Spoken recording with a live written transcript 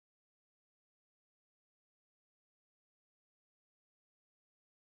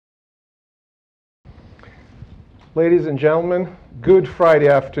Ladies and gentlemen, good Friday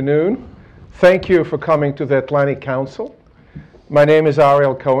afternoon. Thank you for coming to the Atlantic Council. My name is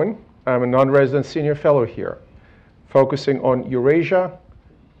Ariel Cohen. I'm a non-resident senior fellow here, focusing on Eurasia,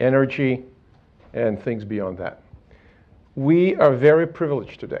 energy, and things beyond that. We are very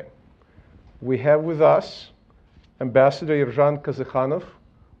privileged today. We have with us Ambassador Erzhan Kazykhanov,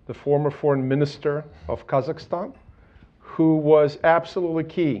 the former foreign minister of Kazakhstan, who was absolutely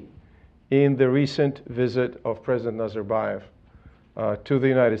key in the recent visit of President Nazarbayev to the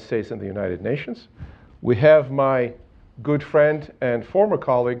United States and the United Nations. We have my good friend and former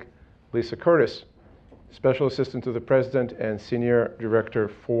colleague, Lisa Curtis, Special Assistant to the President and Senior Director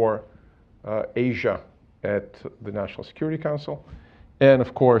for Asia at the National Security Council. And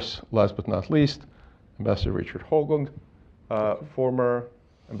of course, last but not least, Ambassador Richard Hoagland, former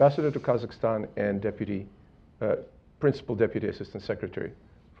Ambassador to Kazakhstan and Principal Deputy Assistant Secretary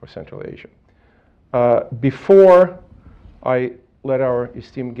for Central Asia. Before I let our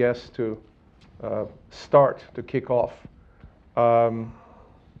esteemed guests to start to kick off,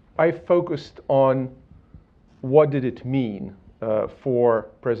 I focused on what did it mean for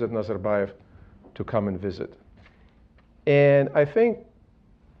President Nazarbayev to come and visit. And I think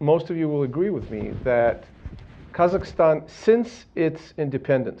most of you will agree with me that Kazakhstan, since its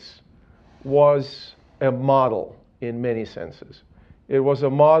independence, was a model in many senses. It was a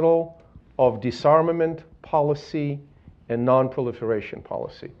model of disarmament policy and non-proliferation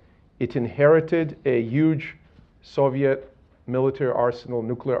policy. It inherited a huge Soviet military arsenal,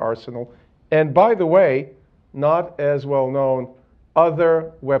 nuclear arsenal, and by the way, not as well known,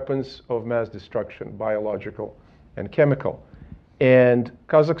 other weapons of mass destruction, biological and chemical. And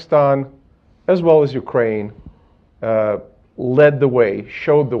Kazakhstan, as well as Ukraine, led the way,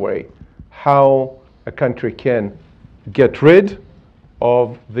 showed the way, how a country can get rid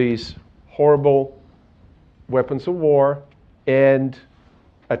of these horrible weapons of war and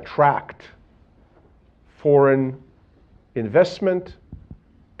attract foreign investment,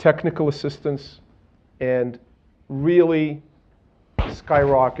 technical assistance, and really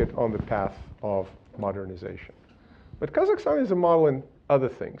skyrocket on the path of modernization. But Kazakhstan is a model in other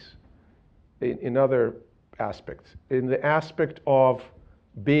things, in other aspects. In the aspect of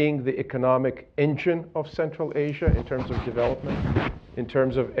being the economic engine of Central Asia in terms of development, in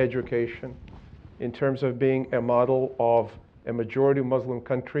terms of education, in terms of being a model of a majority Muslim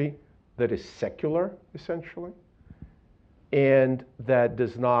country that is secular, essentially, and that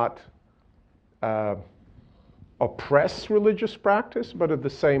does not oppress religious practice, but at the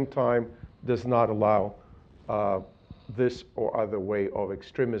same time does not allow this or other way of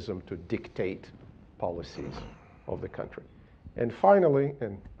extremism to dictate policies of the country. And finally,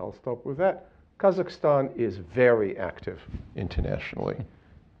 and I'll stop with that, Kazakhstan is very active internationally.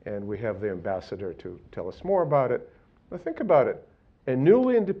 And we have the ambassador to tell us more about it. But think about it. A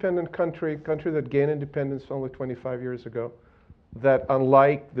newly independent country that gained independence only 25 years ago, that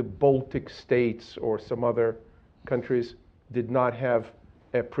unlike the Baltic states or some other countries, did not have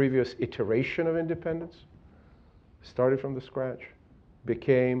a previous iteration of independence, started from the scratch,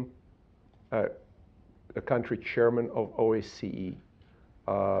 became a country chairman of OSCE,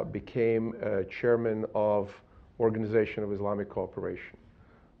 became chairman of Organization of Islamic Cooperation,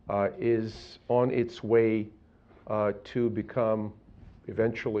 is on its way to become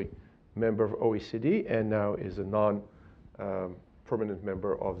eventually member of OECD, and now is a non-permanent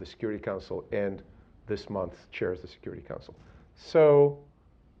member of the Security Council, and this month chairs the Security Council. So,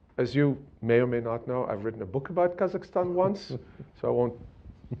 as you may or may not know, I've written a book about Kazakhstan once, so I won't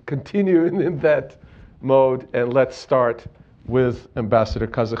continue in that mode, and let's start with Ambassador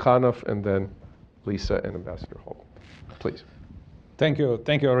Kazykhanov and then Lisa and Ambassador Hoagland. Please. Thank you,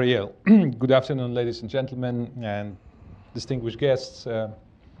 Ariel. Good afternoon, ladies and gentlemen, and distinguished guests.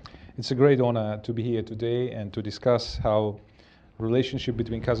 It's a great honor to be here today and to discuss how relationship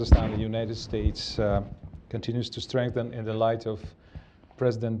between Kazakhstan and the United States continues to strengthen in the light of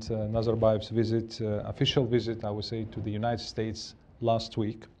President Nazarbayev's official visit, I would say, to the United States last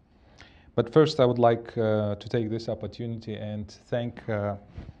week. But first, I would like to take this opportunity and thank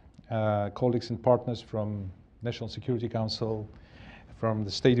colleagues and partners from National Security Council, from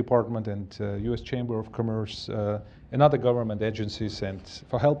the State Department and U.S. Chamber of Commerce and other government agencies, and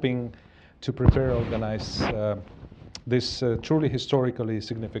for helping to prepare and organize this truly historically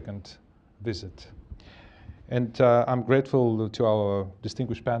significant visit. And I'm grateful to our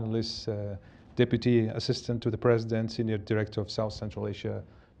distinguished panelists, Deputy Assistant to the President, Senior Director of South Central Asia,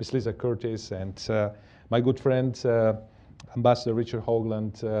 Ms. Lisa Curtis, and my good friend, Ambassador Richard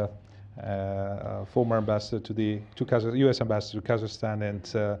Hoagland, former ambassador to U.S. ambassador to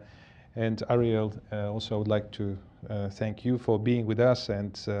Kazakhstan, And Ariel, also I would like to thank you for being with us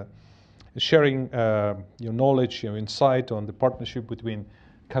and sharing your knowledge, your insight on the partnership between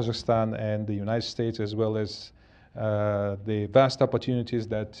Kazakhstan and the United States, as well as the vast opportunities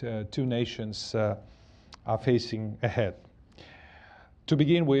that two nations are facing ahead. To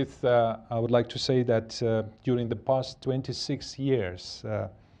begin with, I would like to say that during the past 26 years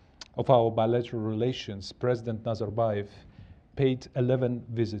of our bilateral relations, President Nazarbayev paid 11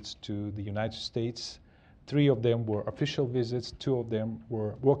 visits to the United States. 3 of them were official visits, 2 of them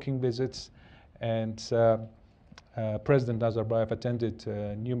were working visits, and President Nazarbayev attended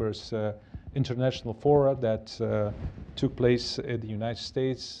numerous international fora that took place in the United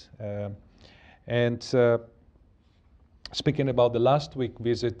States. Speaking about the last week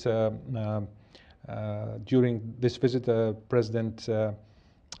visit, during this visit, President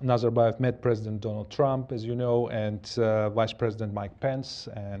Nazarbayev met President Donald Trump, as you know, and Vice President Mike Pence,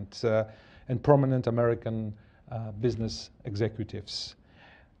 and prominent American business executives.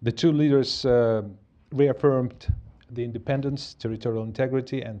 The two leaders reaffirmed the independence, territorial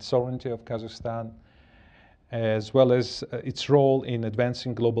integrity, and sovereignty of Kazakhstan, as well as its role in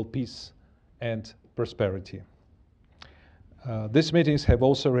advancing global peace and prosperity. These meetings have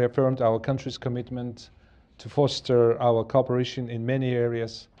also reaffirmed our country's commitment to foster our cooperation in many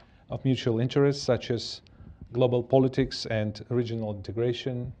areas of mutual interest, such as global politics and regional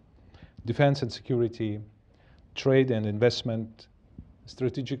integration, defense and security, trade and investment,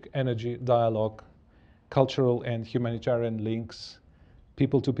 strategic energy dialogue, cultural and humanitarian links,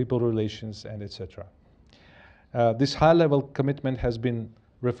 people-to-people relations, and etc. This high-level commitment has been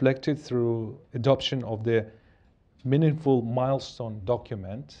reflected through adoption of the meaningful milestone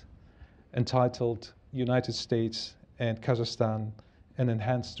document entitled United States and Kazakhstan, an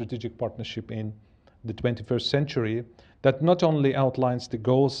enhanced strategic partnership in the 21st century, that not only outlines the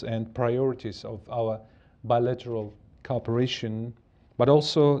goals and priorities of our bilateral cooperation, but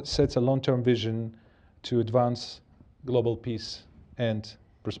also sets a long-term vision to advance global peace and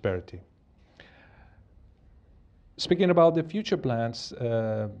prosperity. Speaking about the future plans,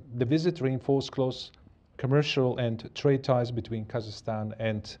 the visit reinforced close commercial and trade ties between Kazakhstan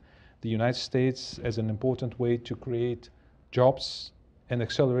and the United States as an important way to create jobs and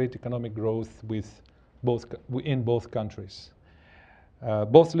accelerate economic growth in both countries.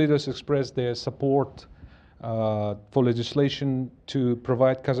 Both leaders expressed their support for legislation to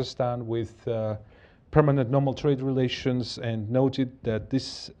provide Kazakhstan with permanent normal trade relations, and noted that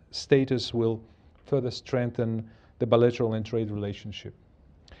this status will further strengthen the bilateral and trade relationship.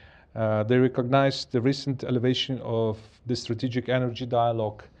 They recognized the recent elevation of the strategic energy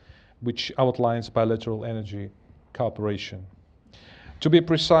dialogue, which outlines bilateral energy cooperation. To be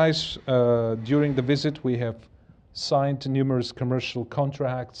precise, during the visit we have signed numerous commercial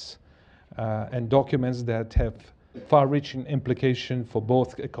contracts and documents that have far-reaching implications for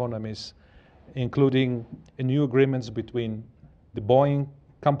both economies, including new agreements between the Boeing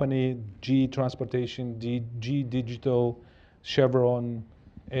company, GE Transportation, GE Digital, Chevron,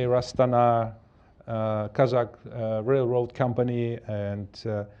 Air Astana, Kazakh Railroad Company, and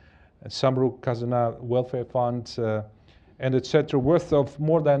Samruk Kazana Welfare Fund, and etc., worth of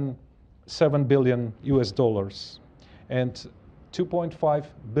more than $7 billion US. And 2.5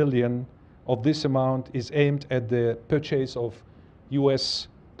 billion of this amount is aimed at the purchase of US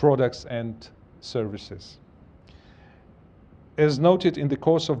products and services. As noted in the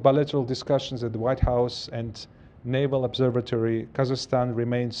course of bilateral discussions at the White House and Naval Observatory, Kazakhstan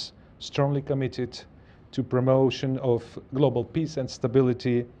remains strongly committed to promotion of global peace and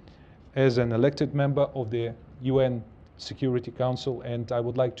stability as an elected member of the UN Security Council. And I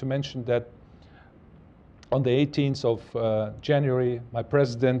would like to mention that on the 18th of January, my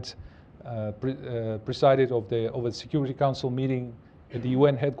president presided over the Security Council meeting at the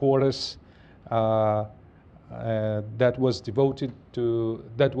UN headquarters that was devoted to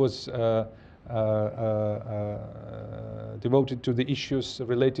the issues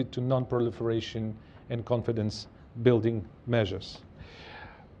related to non-proliferation and confidence-building measures.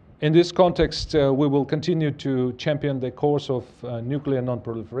 In this context, we will continue to champion the cause of nuclear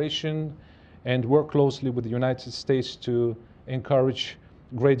non-proliferation and work closely with the United States to encourage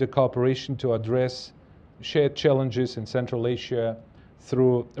greater cooperation to address shared challenges in Central Asia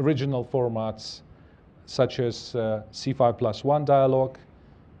through regional formats such as C5+1 dialogue,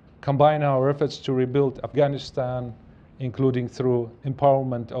 combine our efforts to rebuild Afghanistan, including through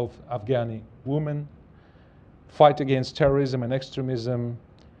empowerment of Afghani women, fight against terrorism and extremism,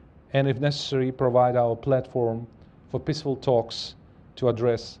 and if necessary, provide our platform for peaceful talks to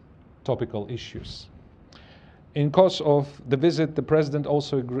address topical issues. In course of the visit, the presidents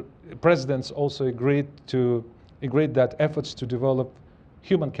also agreed that efforts to develop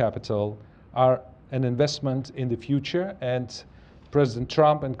human capital are an investment in the future, and President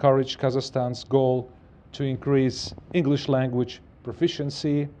Trump encouraged Kazakhstan's goal to increase English language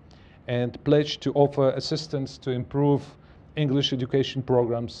proficiency and pledged to offer assistance to improve English education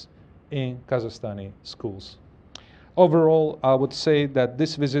programs in Kazakhstani schools. Overall, I would say that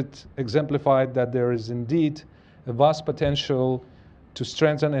this visit exemplified that there is indeed a vast potential to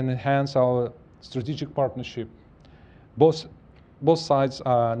strengthen and enhance our strategic partnership. Both sides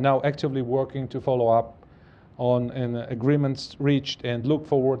are now actively working to follow up on an agreement reached and look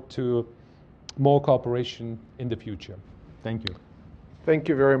forward to more cooperation in the future. Thank you. Thank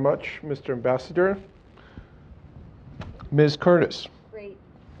you very much, Mr. Ambassador. Ms. Curtis. Great.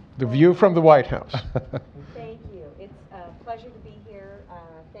 The view from the White House. Thank you. It's a pleasure to be here.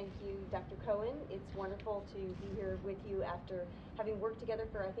 Thank you, Dr. Cohen. It's wonderful to be here with you after having worked together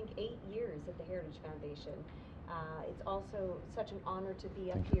for, I think, 8 years at the Heritage Foundation. It's also such an honor to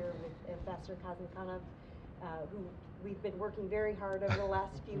be up here with Ambassador Kazykhanov, who we've been working very hard over the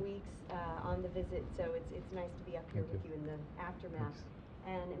last few weeks on the visit, so it's nice to be up here with you in the aftermath.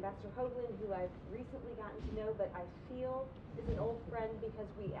 And Ambassador Hoagland, who I've recently gotten to know, but I feel is an old friend because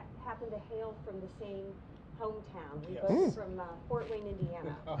we happen to hail from the same hometown. We both from Fort Wayne,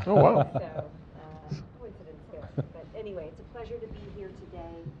 Indiana. Oh, wow. So, coincidence there. But anyway, it's a pleasure to be here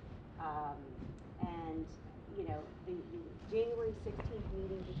today. And, you know, the January 16th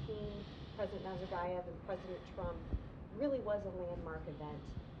meeting between President Nazarbayev and President Trump really was a landmark event.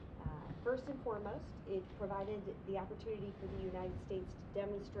 First and foremost, it provided the opportunity for the United States to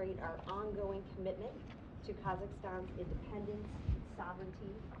demonstrate our ongoing commitment to Kazakhstan's independence, its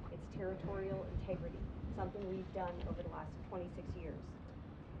sovereignty, its territorial integrity, something we've done over the last 26 years.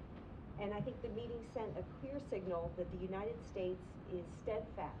 And I think the meeting sent a clear signal that the United States is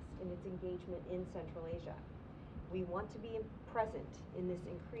steadfast in its engagement in Central Asia. We want to be present in this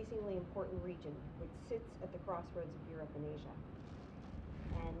increasingly important region, which sits at the crossroads of Europe and Asia.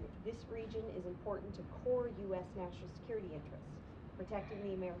 And this region is important to core U.S. national security interests, protecting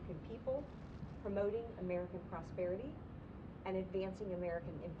the American people, promoting American prosperity, and advancing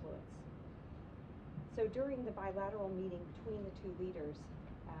American influence. So during the bilateral meeting between the two leaders,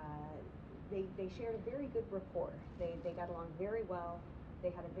 they shared a very good rapport. They got along very well.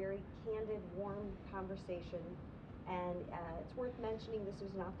 They had a very candid, warm conversation. And it's worth mentioning this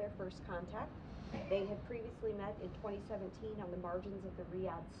was not their first contact. They had previously met in 2017 on the margins of the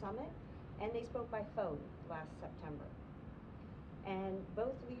Riyadh summit, and they spoke by phone last September. And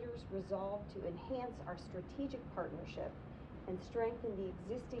both leaders resolved to enhance our strategic partnership and strengthen the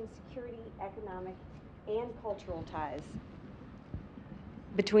existing security, economic, and cultural ties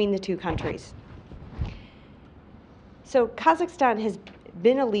between the two countries. So Kazakhstan has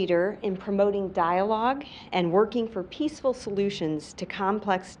been a leader in promoting dialogue and working for peaceful solutions to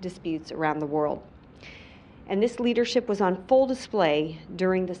complex disputes around the world. And this leadership was on full display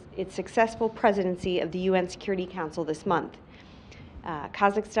during its successful presidency of the UN Security Council this month.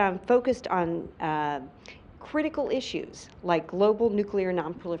 Kazakhstan focused on critical issues like global nuclear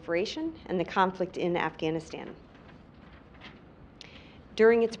nonproliferation and the conflict in Afghanistan.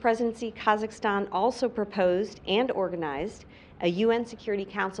 During its presidency, Kazakhstan also proposed and organized a UN Security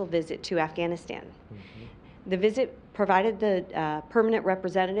Council visit to Afghanistan. The visit provided the permanent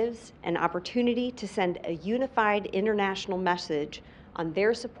representatives an opportunity to send a unified international message on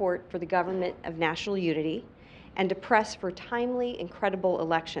their support for the government of national unity and to press for timely and credible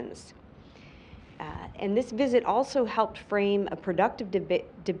elections. And this visit also helped frame a productive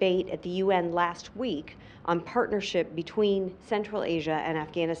debate at the UN last week on partnership between Central Asia and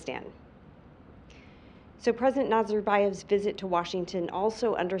Afghanistan. So President Nazarbayev's visit to Washington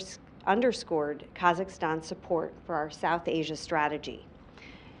also underscored Kazakhstan's support for our South Asia strategy.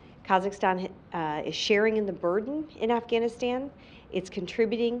 Kazakhstan is sharing in the burden in Afghanistan. It's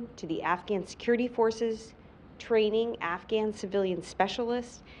contributing to the Afghan security forces, training Afghan civilian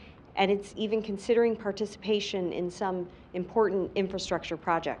specialists, and it's even considering participation in some important infrastructure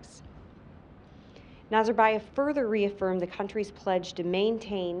projects. Nazarbayev further reaffirmed the country's pledge to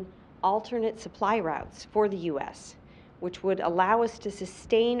maintain alternate supply routes for the U.S., which would allow us to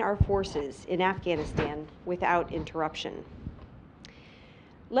sustain our forces in Afghanistan without interruption.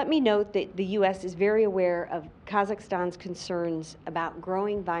 Let me note that the U.S. is very aware of Kazakhstan's concerns about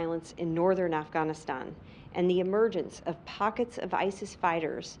growing violence in northern Afghanistan and the emergence of pockets of ISIS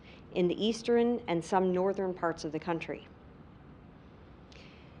fighters in the eastern and some northern parts of the country.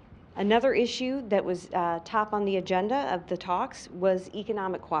 Another issue that was top on the agenda of the talks was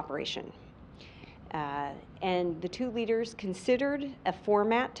economic cooperation. And the two leaders considered a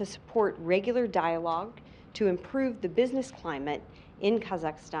format to support regular dialogue to improve the business climate in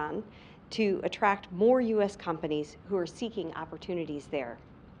Kazakhstan to attract more U.S. companies who are seeking opportunities there.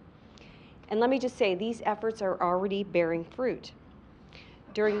 And let me just say, these efforts are already bearing fruit.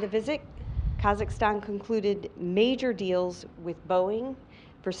 During the visit, Kazakhstan concluded major deals with Boeing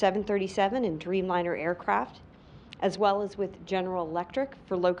for 737 and Dreamliner aircraft, as well as with General Electric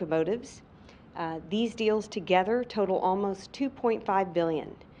for locomotives. These deals together total almost $2.5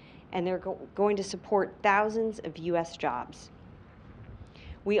 billion, and they're going to support thousands of U.S. jobs.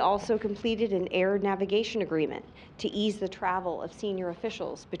 We also completed an air navigation agreement to ease the travel of senior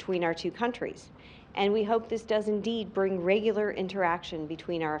officials between our two countries, and we hope this does indeed bring regular interaction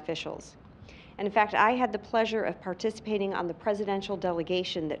between our officials. And in fact, I had the pleasure of participating on the presidential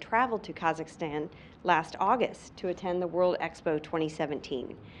delegation that traveled to Kazakhstan last August to attend the World Expo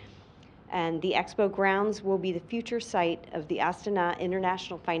 2017. And the Expo grounds will be the future site of the Astana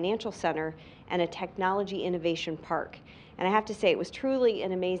International Financial Center and a technology innovation park. And I have to say, it was truly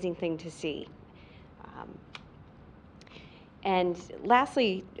an amazing thing to see. And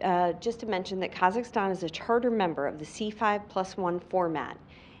lastly, just to mention that Kazakhstan is a charter member of the C5+1 format.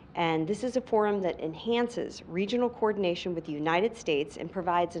 And this is a forum that enhances regional coordination with the United States and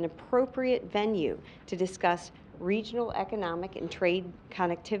provides an appropriate venue to discuss regional economic and trade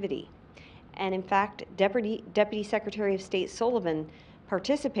connectivity. And in fact, Deputy Secretary of State Sullivan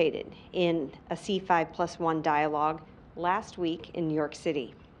participated in a C5+1 dialogue last week in New York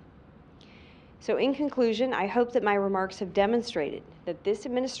City. So in conclusion, I hope that my remarks have demonstrated that this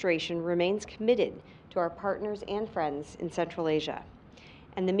administration remains committed to our partners and friends in Central Asia.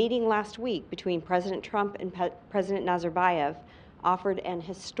 And the meeting last week between President Trump and President Nazarbayev offered an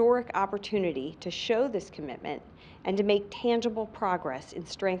historic opportunity to show this commitment and to make tangible progress in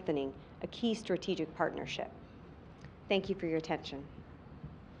strengthening a key strategic partnership. Thank you for your attention.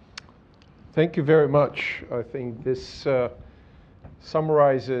 Thank you very much. I think this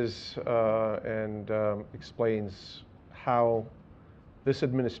summarizes and explains how this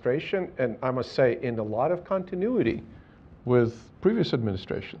administration, and I must say in a lot of continuity with previous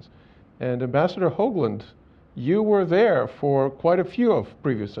administrations. And Ambassador Hoagland, you were there for quite a few of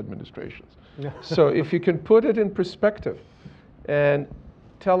previous administrations. So if you can put it in perspective and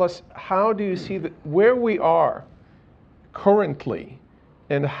tell us, how do you see where we are currently,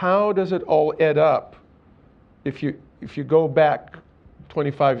 and how does it all add up if you go back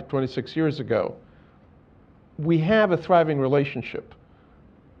 25, 26 years ago? We have a thriving relationship.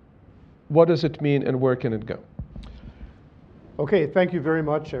 What does it mean and where can it go? Okay, thank you very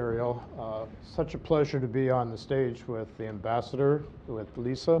much, Ariel. Such a pleasure to be on the stage with the ambassador, with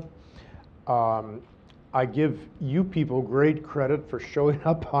Lisa. I give you people great credit for showing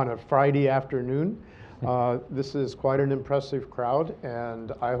up on a Friday afternoon. This is quite an impressive crowd,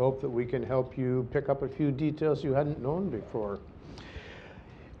 and I hope that we can help you pick up a few details you hadn't known before.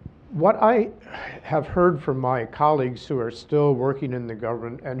 What I have heard from my colleagues who are still working in the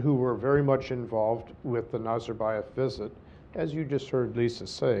government and who were very much involved with the Nazarbayev visit, as you just heard Lisa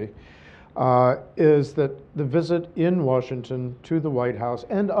say, is that the visit in Washington to the White House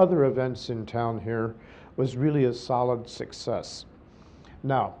and other events in town here was really a solid success.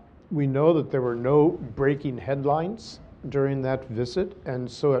 Now, we know that there were no breaking headlines during that visit, and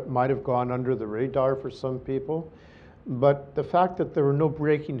so it might have gone under the radar for some people. But the fact that there were no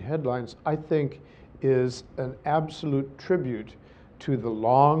breaking headlines, I think, is an absolute tribute to the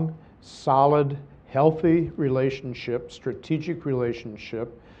long, solid, healthy relationship, strategic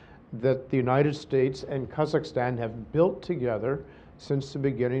relationship that the United States and Kazakhstan have built together since the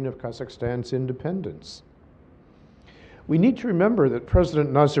beginning of Kazakhstan's independence. We need to remember that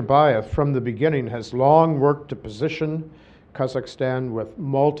President Nazarbayev, from the beginning, has long worked to position Kazakhstan with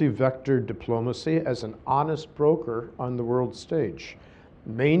multi-vector diplomacy as an honest broker on the world stage,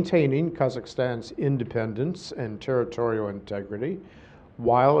 maintaining Kazakhstan's independence and territorial integrity,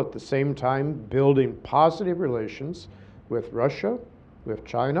 while at the same time building positive relations with Russia, with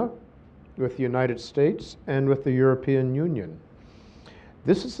China, with the United States, and with the European Union.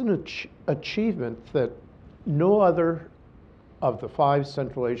 This is an achievement that no other of the 5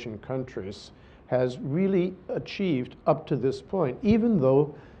 Central Asian countries has really achieved up to this point, even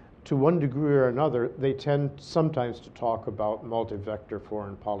though to one degree or another, they tend sometimes to talk about multi-vector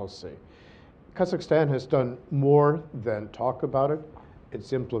foreign policy. Kazakhstan has done more than talk about it.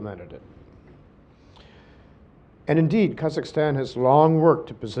 It's implemented it. And indeed, Kazakhstan has long worked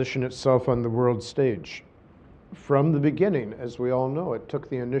to position itself on the world stage. From the beginning, as we all know, it took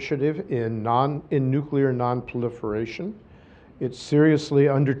the initiative in nuclear non-proliferation. It seriously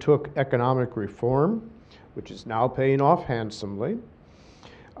undertook economic reform, which is now paying off handsomely.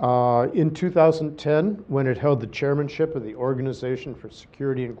 In 2010, when it held the chairmanship of the Organization for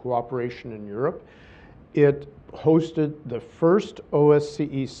Security and Cooperation in Europe, it hosted the first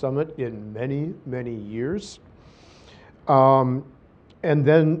OSCE summit in many, many years. And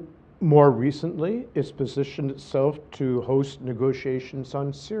then more recently, it's positioned itself to host negotiations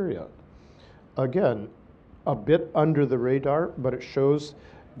on Syria. Again, a bit under the radar, but it shows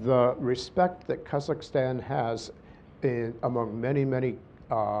the respect that Kazakhstan has among many, many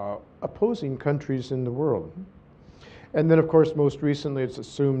opposing countries in the world. And then, of course, most recently, it's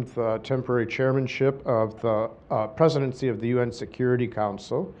assumed the temporary chairmanship of the presidency of the UN Security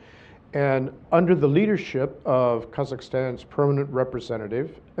Council. And under the leadership of Kazakhstan's permanent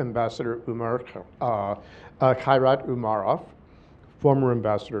representative, Ambassador Khairat Umarov, former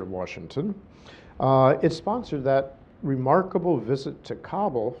ambassador to Washington, it sponsored that remarkable visit to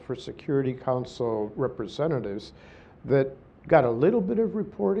Kabul for Security Council representatives that got a little bit of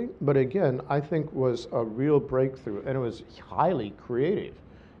reporting, but again, I think was a real breakthrough, and it was highly creative.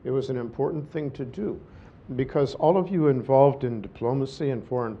 It was an important thing to do, because all of you involved in diplomacy and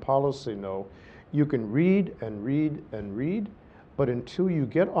foreign policy know you can read and read and read, but until you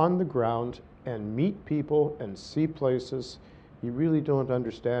get on the ground and meet people and see places, you really don't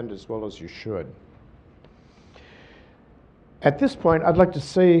understand as well as you should. At this point, I'd like to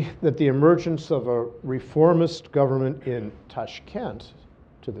say that the emergence of a reformist government in Tashkent,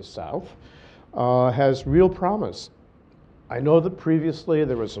 to the south, has real promise. I know that previously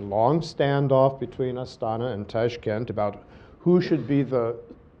there was a long standoff between Astana and Tashkent about who should be the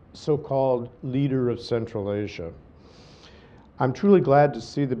so-called leader of Central Asia. I'm truly glad to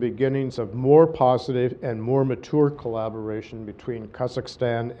see the beginnings of more positive and more mature collaboration between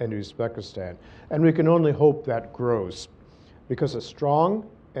Kazakhstan and Uzbekistan, and we can only hope that grows, because a strong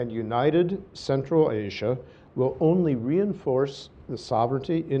and united Central Asia will only reinforce the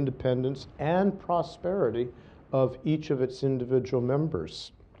sovereignty, independence, and prosperity of each of its individual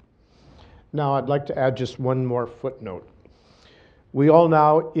members. Now, I'd like to add just one more footnote. We all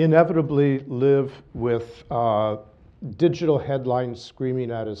now inevitably live with digital headlines screaming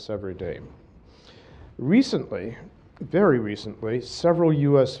at us every day. Recently, very recently, several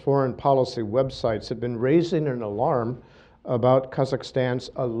US foreign policy websites have been raising an alarm about Kazakhstan's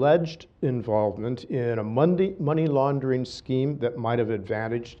alleged involvement in a money laundering scheme that might have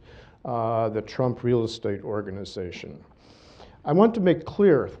advantaged the Trump real estate organization. I want to make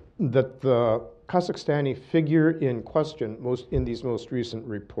clear that the Kazakhstani figure in question in these most recent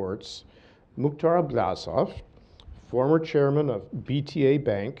reports, Mukhtar Ablyazov, former chairman of BTA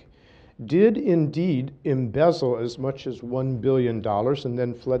Bank, did indeed embezzle as much as $1 billion and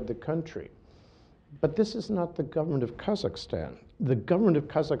then fled the country. But this is not the government of Kazakhstan. The government of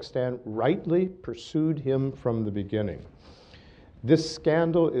Kazakhstan rightly pursued him from the beginning. This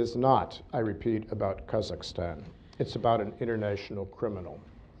scandal is not, I repeat, about Kazakhstan. It's about an international criminal.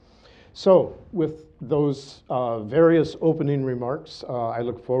 So with those various opening remarks, I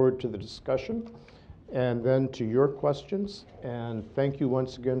look forward to the discussion and then to your questions. And thank you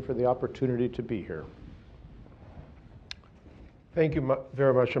once again for the opportunity to be here. Thank you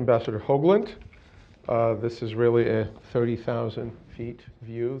very much, Ambassador Hoagland. This is really a 30,000 feet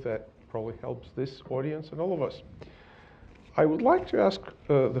view that probably helps this audience and all of us. I would like to ask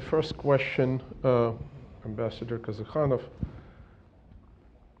the first question, Ambassador Kazykhanov.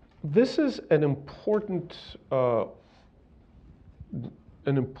 This is an important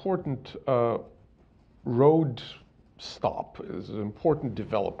road stop. It's an important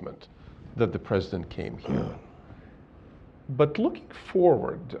development that the president came here. But looking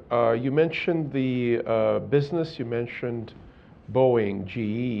forward, you mentioned the business, you mentioned Boeing,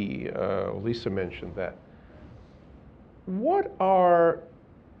 GE, Lisa mentioned that. What are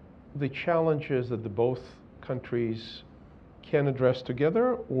the challenges that the both countries can address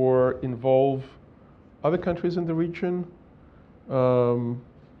together or involve other countries in the region?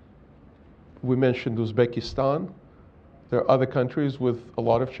 We mentioned Uzbekistan. There are other countries with a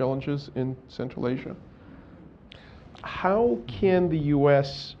lot of challenges in Central Asia. How can the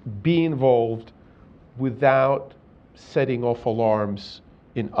US be involved without setting off alarms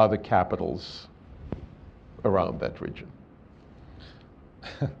in other capitals around that region?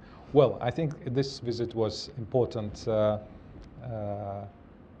 Well, I think this visit was important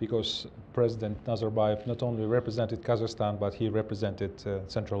because President Nazarbayev not only represented Kazakhstan, but he represented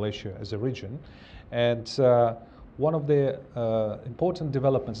Central Asia as a region. And one of the important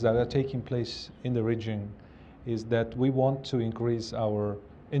developments that are taking place in the region is that we want to increase our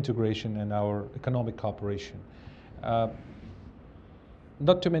integration and our economic cooperation.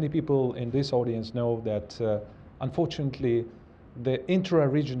 not too many people in this audience know that, unfortunately, the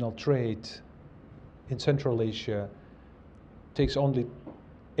intra-regional trade in Central Asia takes only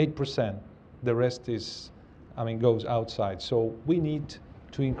 8%. The rest is, goes outside. So we need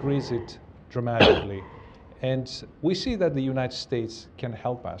to increase it dramatically. And we see that the United States can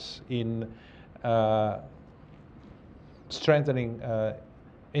help us in strengthening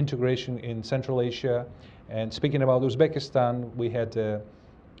integration in Central Asia. And speaking about Uzbekistan, we had a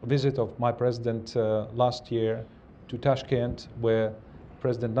visit of my president last year to Tashkent, where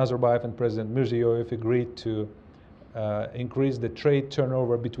President Nazarbayev and President Mirziyoyev agreed to increase the trade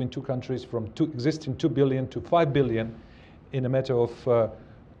turnover between two countries from existing 2 billion to 5 billion in a matter of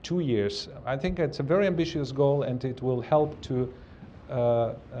 2 years. I think it's a very ambitious goal, and it will help to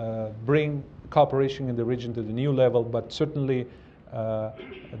bring cooperation in the region to the new level, but certainly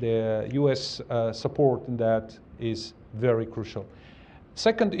the US support in that is very crucial.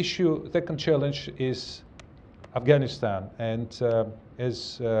 Second issue, second challenge is Afghanistan. And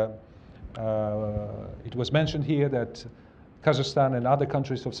as it was mentioned here, that Kazakhstan and other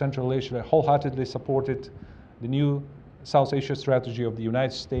countries of Central Asia wholeheartedly supported the new South Asia strategy of the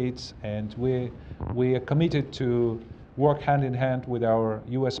United States, and we are committed to work hand in hand with our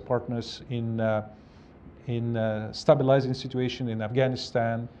US partners in stabilizing situation in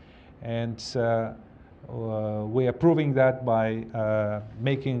Afghanistan, and we are proving that by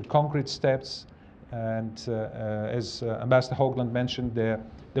making concrete steps. And as Ambassador Hoagland mentioned,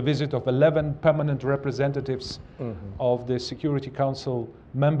 the visit of 11 permanent representatives of the Security Council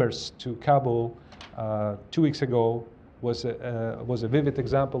members to Kabul 2 weeks ago was a vivid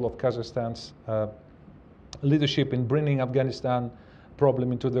example of Kazakhstan's leadership in bringing Afghanistan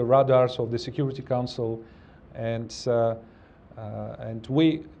problem into the radars of the Security Council, and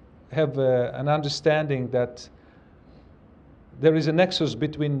we have an understanding that there is a nexus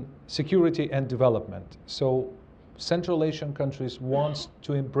between security and development. So Central Asian countries want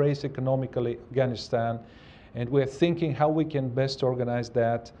to embrace economically Afghanistan, and we're thinking how we can best organize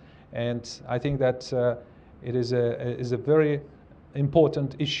that. And I think that it is a very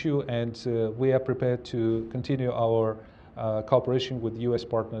important issue, and we are prepared to continue our cooperation with US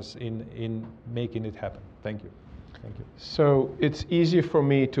partners in making it happen. Thank you. Thank you. So it's easy for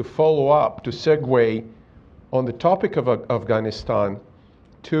me to follow up, to segue on the topic of Afghanistan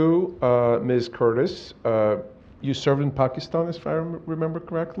to Ms. Curtis. You served in Pakistan, if I remember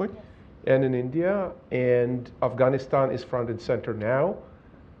correctly, and in India, and Afghanistan is front and center now.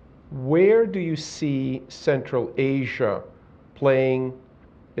 Where do you see Central Asia playing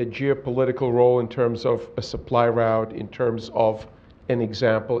a geopolitical role in terms of a supply route, in terms of an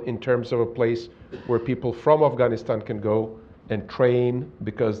example, in terms of a place where people from Afghanistan can go and train,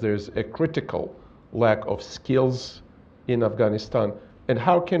 because there's a critical lack of skills in Afghanistan, and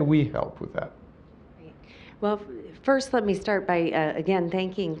how can we help with that? Well, first let me start by, again,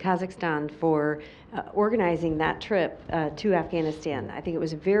 thanking Kazakhstan for organizing that trip to Afghanistan. I think it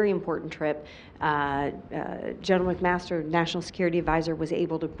was a very important trip. General McMaster, National Security Advisor, was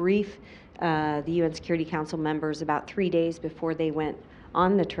able to brief the UN Security Council members about 3 days before they went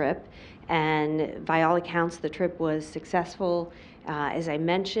on the trip. And by all accounts, the trip was successful. As I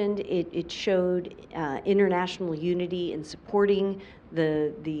mentioned, it showed international unity in supporting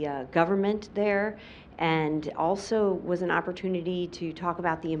the government there, and also was an opportunity to talk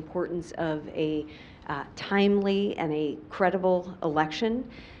about the importance of a timely and a credible election.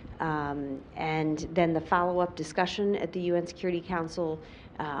 And then the follow-up discussion at the UN Security Council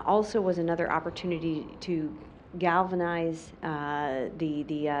also was another opportunity to galvanize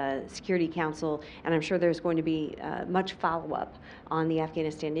the Security Council, and I'm sure there's going to be much follow-up on the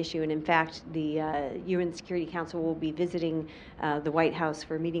Afghanistan issue. And in fact, the UN Security Council will be visiting the White House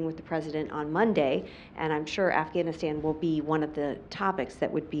for a meeting with the President on Monday, and I'm sure Afghanistan will be one of the topics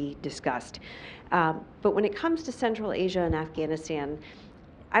that would be discussed. But when it comes to Central Asia and Afghanistan,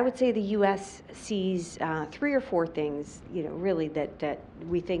 I would say the U.S. sees 3 or 4 things, really that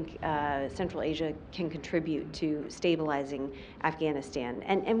we think Central Asia can contribute to stabilizing Afghanistan,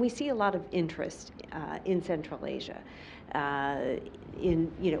 and we see a lot of interest in Central Asia,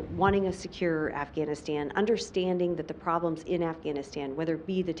 in wanting a secure Afghanistan, understanding that the problems in Afghanistan, whether it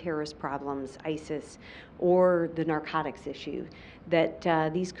be the terrorist problems, ISIS, or the narcotics issue,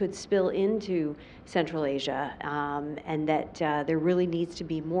 that these could spill into Central Asia, and that there really needs to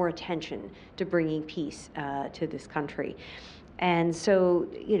be more attention to bringing peace to this country. And so,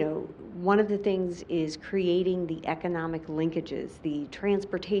 one of the things is creating the economic linkages, the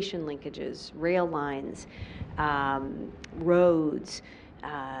transportation linkages, rail lines, roads,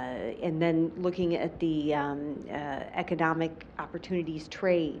 And then looking at the economic opportunities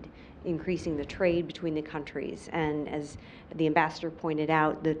trade, increasing the trade between the countries. And as the ambassador pointed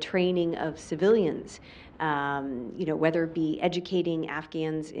out, the training of civilians, whether it be educating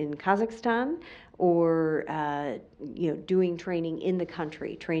Afghans in Kazakhstan or, doing training in the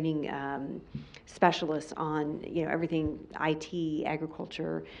country, training specialists on, everything, IT,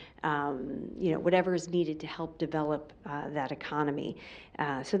 agriculture, whatever is needed to help develop that economy.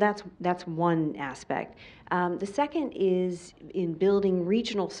 So that's one aspect. The second is in building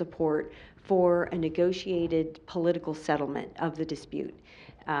regional support for a negotiated political settlement of the dispute.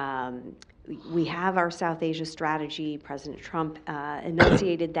 We have our South Asia strategy. President Trump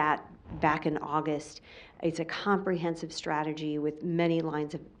enunciated that back in August. It's a comprehensive strategy with many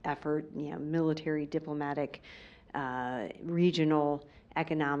lines of effort, military, diplomatic, regional,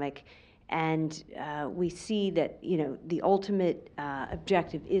 economic. And we see that, the ultimate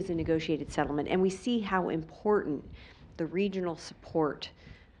objective is a negotiated settlement. And we see how important the regional support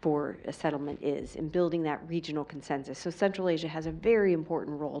for a settlement is in building that regional consensus. So Central Asia has a very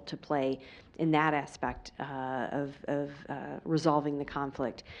important role to play in that aspect of resolving the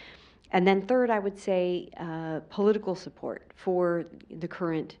conflict. And then third, I would say political support for the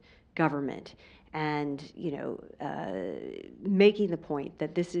current government and, making the point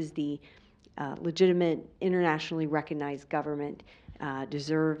that this is the legitimate, internationally recognized government,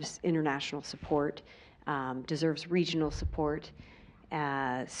 deserves international support, deserves regional support.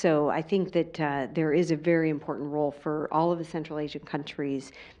 So I think that there is a very important role for all of the Central Asian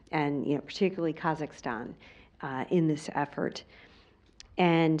countries and, particularly Kazakhstan in this effort.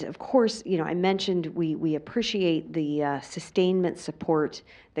 And of course, I mentioned we appreciate the sustainment support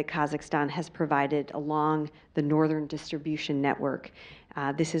that Kazakhstan has provided along the northern distribution network.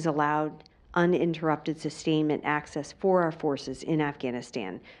 This has allowed uninterrupted sustainment access for our forces in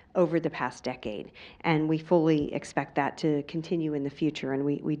Afghanistan over the past decade. And we fully expect that to continue in the future, and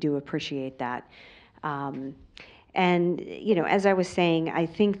we do appreciate that. And, as I was saying, I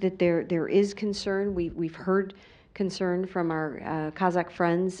think that there is concern. We've heard concern from our Kazakh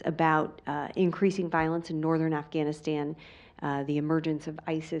friends about increasing violence in northern Afghanistan, the emergence of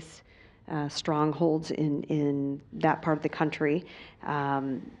ISIS strongholds in that part of the country.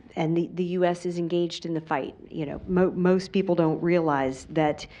 And the U.S. is engaged in the fight. Most people don't realize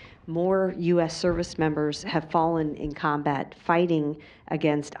that more U.S. service members have fallen in combat fighting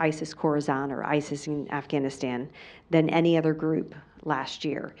against ISIS Khorasan or ISIS in Afghanistan than any other group last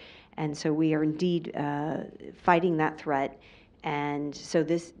year. And so we are indeed fighting that threat. And so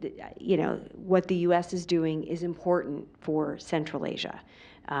this, what the U.S. is doing is important for Central Asia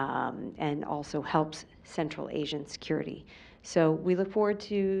and also helps Central Asian security. So we look forward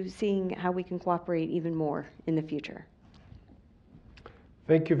to seeing how we can cooperate even more in the future.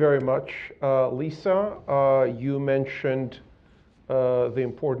 Thank you very much. Lisa, you mentioned the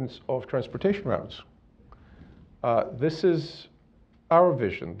importance of transportation routes. This is our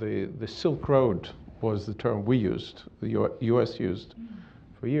vision. The Silk Road was the term we used, the U.S. used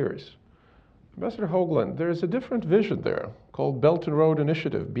for years. Ambassador Hoagland, there's a different vision there called Belt and Road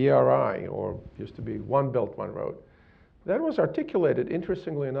Initiative, BRI, or used to be One Belt, One Road. That was articulated,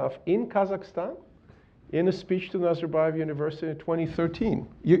 interestingly enough, in Kazakhstan in a speech to Nazarbayev University in 2013.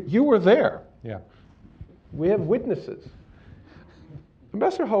 You were there. Yeah. We have witnesses.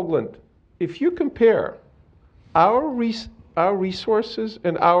 Ambassador Hoagland, if you compare our resources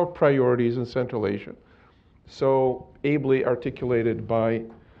and our priorities in Central Asia, so ably articulated by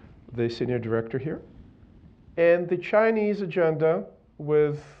the senior director here, and the Chinese agenda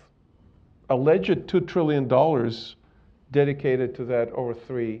with alleged $2 trillion dedicated to that over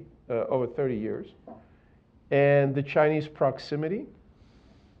 30 years, and the Chinese proximity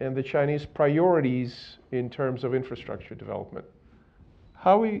and the Chinese priorities in terms of infrastructure development.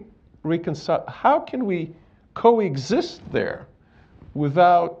 How can we coexist there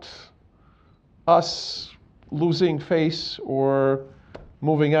without us losing face or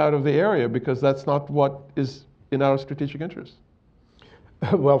moving out of the area, because that's not what is in our strategic interest?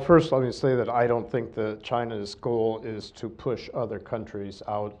 Well, first let me say that I don't think that China's goal is to push other countries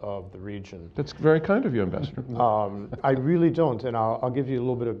out of the region. That's very kind of you, Ambassador. I really don't, and I'll give you a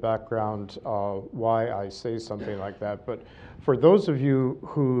little bit of background why I say something like that. But for those of you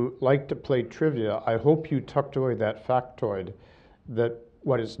who like to play trivia, I hope you tucked away that factoid that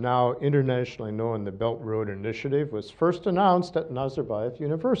what is now internationally known the Belt Road Initiative was first announced at Nazarbayev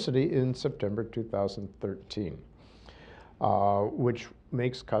University in September 2013, which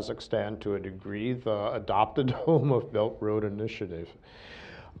makes Kazakhstan, to a degree, the adopted home of Belt Road Initiative.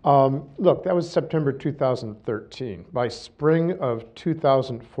 Look, that was September 2013. By spring of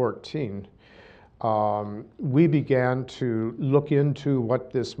 2014, we began to look into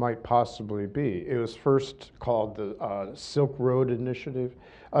what this might possibly be. It was first called the Silk Road Initiative,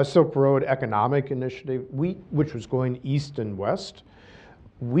 Silk Road Economic Initiative, which was going east and west.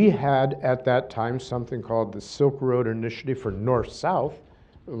 We had at that time something called the Silk Road Initiative for North-South,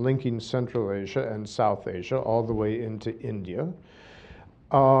 linking Central Asia and South Asia all the way into India.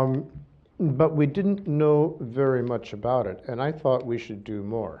 But we didn't know very much about it, and I thought we should do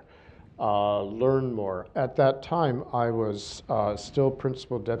more, learn more. At that time, I was still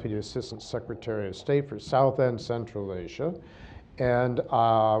Principal Deputy Assistant Secretary of State for South and Central Asia, and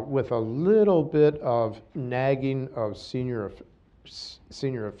with a little bit of nagging of senior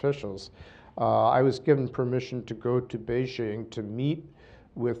officials, I was given permission to go to Beijing to meet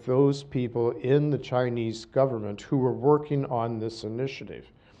with those people in the Chinese government who were working on this initiative.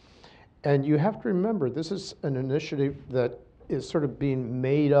 And you have to remember, this is an initiative that is sort of being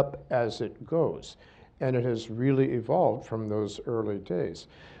made up as it goes, and it has really evolved from those early days.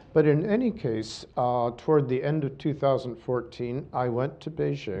 But in any case, toward the end of 2014, I went to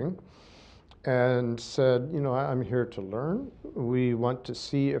Beijing and said, you know, I'm here to learn. We want to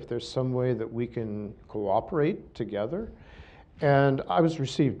see if there's some way that we can cooperate together. And I was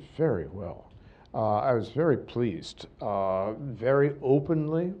received very well. I was very pleased, very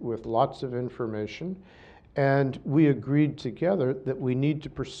openly with lots of information. And we agreed together that we need to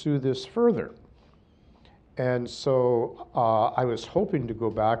pursue this further. And so I was hoping to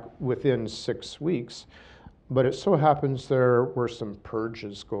go back within 6 weeks, but it so happens there were some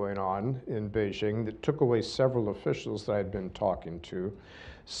purges going on in Beijing that took away several officials that I'd been talking to.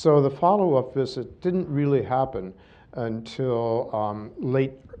 So the follow-up visit didn't really happen until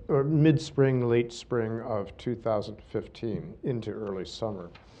mid-spring, late spring of 2015 into early summer.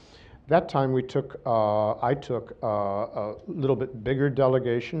 That time I took a little bit bigger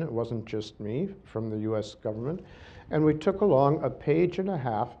delegation. It wasn't just me from the US government. And we took along a page and a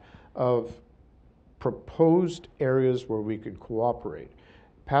half of proposed areas where we could cooperate.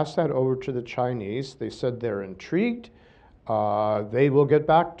 Passed that over to the Chinese. They said they're intrigued. They will get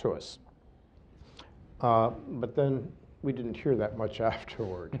back to us. But then we didn't hear that much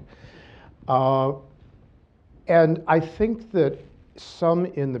afterward. And I think that some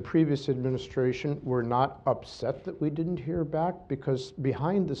in the previous administration were not upset that we didn't hear back, because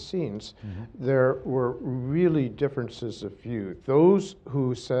behind the scenes, there were really differences of view. Those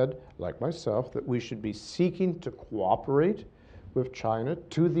who said, like myself, that we should be seeking to cooperate with China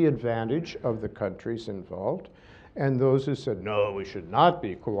to the advantage of the countries involved, and those who said, no, we should not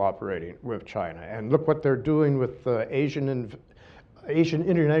be cooperating with China. And look what they're doing with the Asian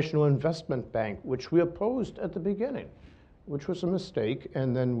International Investment Bank, which we opposed at the beginning, which was a mistake,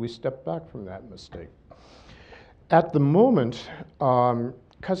 and then we stepped back from that mistake. At the moment,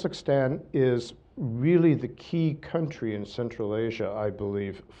 Kazakhstan is really the key country in Central Asia, I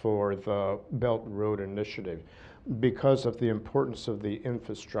believe, for the Belt and Road Initiative because of the importance of the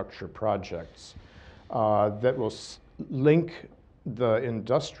infrastructure projects that will link the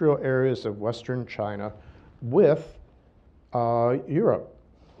industrial areas of Western China with Europe.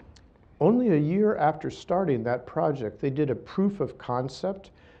 Only a year after starting that project, they did a proof of concept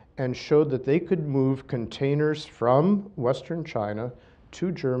and showed that they could move containers from Western China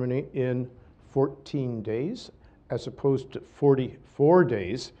to Germany in 14 days, as opposed to 44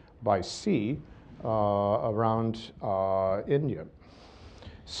 days by sea around India.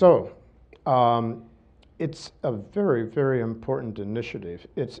 So it's a very, very important initiative.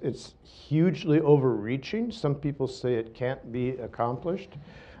 It's hugely overreaching. Some people say it can't be accomplished.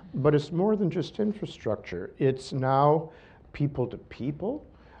 But it's more than just infrastructure. It's now people to people.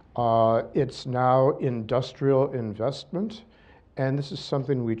 It's now industrial investment. And this is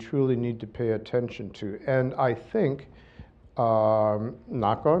something we truly need to pay attention to. And I think,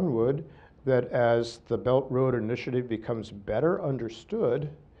 knock on wood, that as the Belt Road Initiative becomes better understood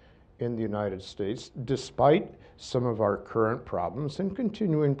in the United States, despite some of our current problems and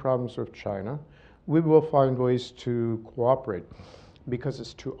continuing problems with China, we will find ways to cooperate, because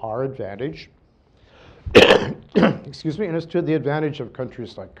it's to our advantage, excuse me, and it's to the advantage of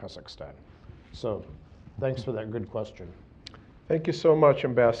countries like Kazakhstan. So thanks for that good question. Thank you so much,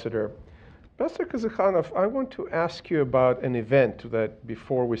 Ambassador. Ambassador Kazykhanov, I want to ask you about an event that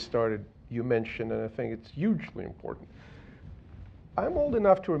before we started you mentioned, and I think it's hugely important. I'm old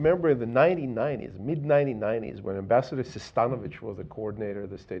enough to remember in the 1990s, mid-1990s, when Ambassador Sistanovich was the coordinator of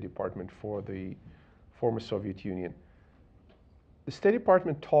the State Department for the former Soviet Union. The State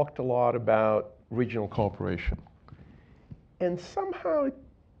Department talked a lot about regional cooperation. And somehow it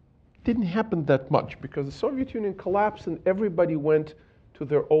didn't happen that much because the Soviet Union collapsed and everybody went to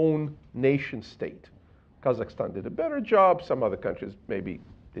their own nation state. Kazakhstan did a better job. Some other countries maybe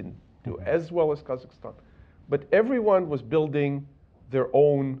didn't do as well as Kazakhstan. But everyone was building their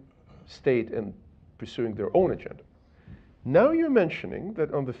own state and pursuing their own agenda. Now you're mentioning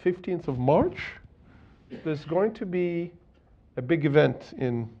that on the 15th of March, there's going to be a big event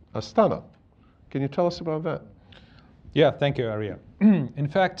in Astana. Can you tell us about that? Yeah, thank you, Ariel. In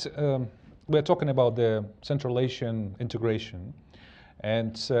fact, we're talking about the Central Asian integration.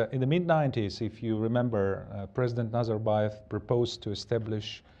 And in the mid-90s, if you remember, President Nazarbayev proposed to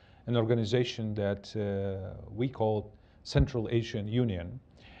establish an organization that we called Central Asian Union.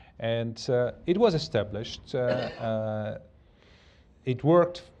 And it was established. It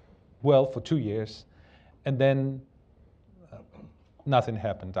worked well for 2 years, and then nothing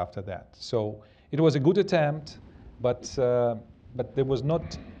happened after that. So it was a good attempt, but there was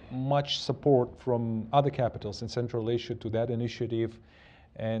not much support from other capitals in Central Asia to that initiative,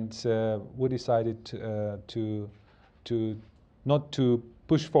 and we decided to not to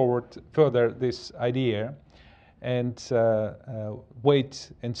push forward further this idea and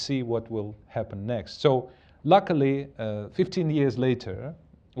wait and see what will happen next. So luckily, 15 years later,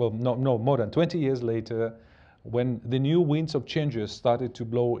 well, no, more than 20 years later, when the new winds of changes started to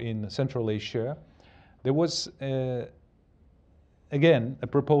blow in Central Asia, there was, again, a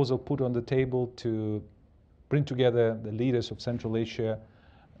proposal put on the table to bring together the leaders of Central Asia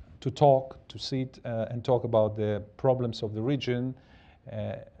to sit and talk about the problems of the region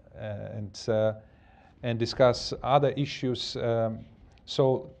and discuss other issues.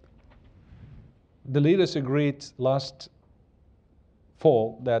 So the leaders agreed last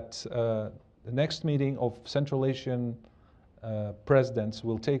fall that the next meeting of Central Asian presidents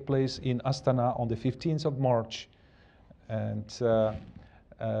will take place in Astana on the 15th of March, and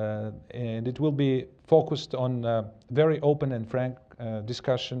it will be focused on very open and frank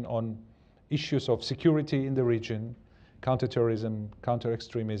discussion on issues of security in the region, counterterrorism,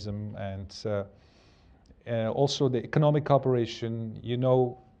 counter-extremism, and also the economic cooperation. You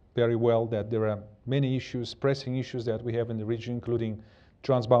know very well that there are many issues, pressing issues that we have in the region, including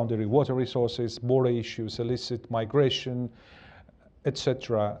transboundary water resources, border issues, illicit migration,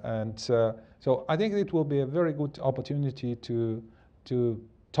 etc. And so I think it will be a very good opportunity to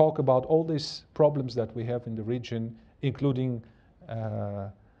talk about all these problems that we have in the region, including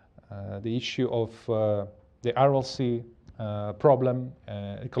the issue of the Aral Sea problem,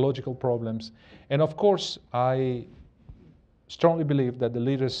 ecological problems. And of course, I strongly believe that the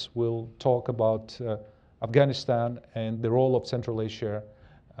leaders will talk about Afghanistan and the role of Central Asia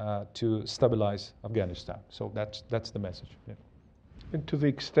to stabilize Afghanistan. So that's the message. Yeah. And to the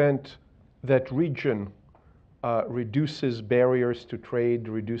extent that region reduces barriers to trade,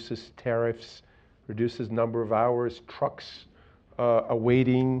 reduces tariffs, reduces number of hours trucks are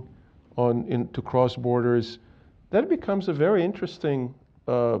waiting to cross borders, that becomes a very interesting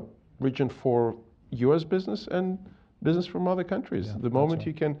region for U.S. business and business from other countries. Yeah, the moment right.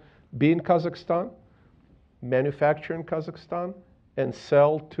 you can be in Kazakhstan, manufacture in Kazakhstan, and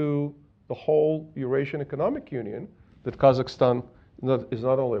sell to the whole Eurasian Economic Union that Kazakhstan is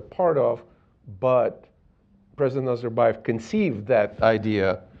not only a part of, but President Nazarbayev conceived that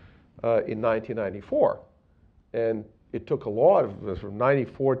idea in 1994. And it took a lot of, from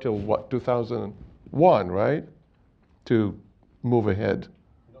 94 till what, 2001, right? To move ahead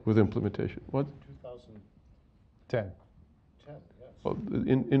with implementation. What? 10. Well,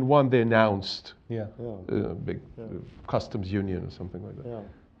 in one they announced Yeah. a big customs union or something like that. Yeah.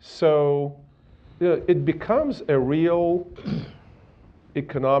 So it becomes a real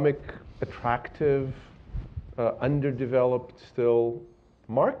economic, attractive, underdeveloped still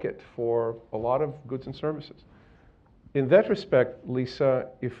market for a lot of goods and services. In that respect, Lisa,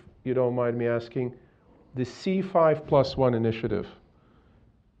 if you don't mind me asking, the C5+1 initiative,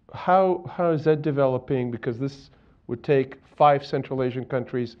 how is that developing? Because this would take 5 Central Asian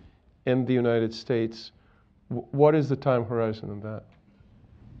countries and the United States. What is the time horizon on that?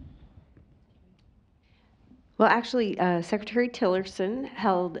 Well, actually, Secretary Tillerson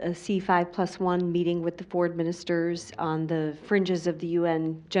held a C5+1 meeting with the 4 ministers on the fringes of the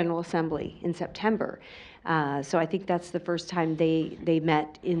UN General Assembly in September. So I think that's the first time they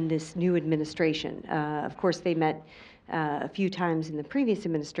met in this new administration. Of course, they met a few times in the previous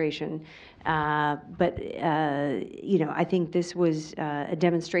administration, but I think this was a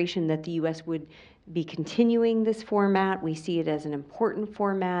demonstration that the U.S. would be continuing this format. We see it as an important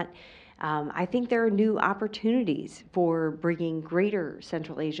format. I think there are new opportunities for bringing greater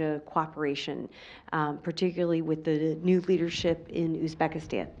Central Asia cooperation, particularly with the new leadership in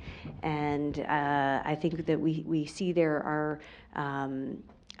Uzbekistan. And I think that we see there are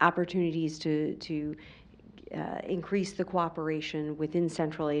opportunities to increase the cooperation within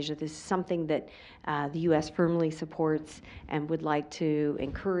Central Asia. This is something that the U.S. firmly supports and would like to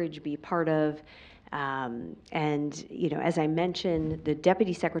encourage, be part of. And, you know, as I mentioned, the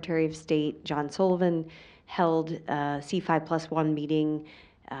Deputy Secretary of State, John Sullivan, held a C5+1 meeting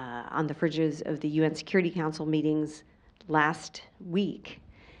on the fringes of the UN Security Council meetings last week.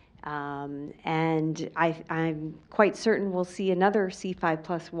 And I'm quite certain we'll see another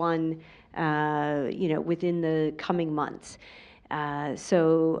C5+1, you know, within the coming months.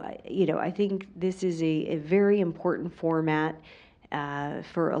 So, you know, I think this is a very important format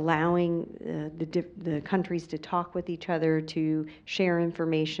for allowing the countries to talk with each other, to share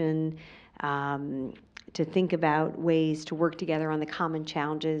information, to think about ways to work together on the common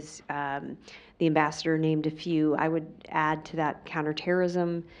challenges. The ambassador named a few. I would add to that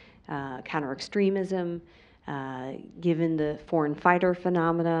counterterrorism, counter-extremism, given the foreign fighter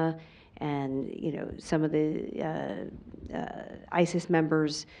phenomena, and you know, some of the ISIS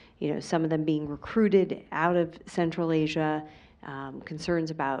members, you know, some of them being recruited out of Central Asia. Concerns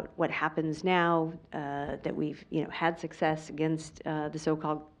about what happens now that we've, you know, had success against the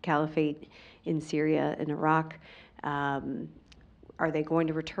so-called caliphate in Syria and Iraq. Are they going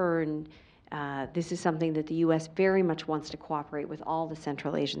to return? This is something that the U.S. very much wants to cooperate with all the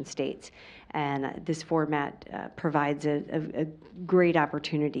Central Asian states, and this format provides a great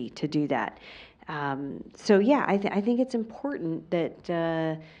opportunity to do that. So yeah, I think it's important that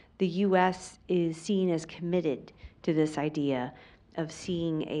the U.S. is seen as committed to this idea of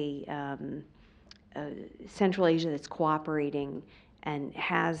seeing a Central Asia that's cooperating and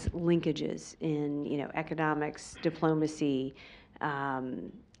has linkages in, you know, economics, diplomacy,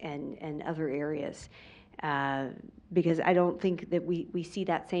 and other areas, because I don't think that we see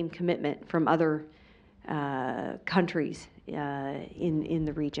that same commitment from other countries in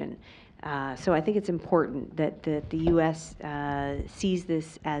the region. So I think it's important that the U.S. Sees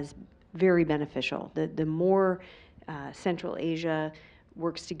this as very beneficial. The more Central Asia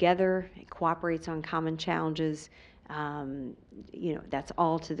works together, cooperates on common challenges, you know, that's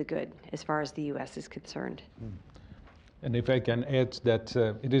all to the good as far as the U.S. is concerned. And if I can add that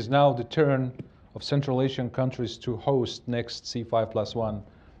it is now the turn of Central Asian countries to host next C5+1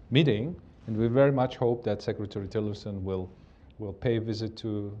 meeting, and we very much hope that Secretary Tillerson will pay a visit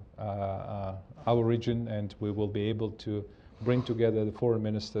to our region, and we will be able to bring together the foreign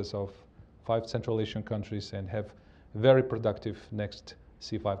ministers of 5 Central Asian countries and have a very productive next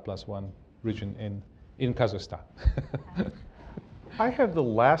C5+1 region in Kazakhstan. I have the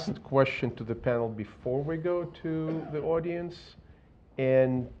last question to the panel before we go to the audience,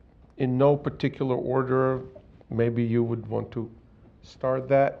 and in no particular order, maybe you would want to start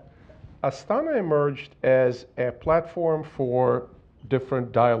that. Astana emerged as a platform for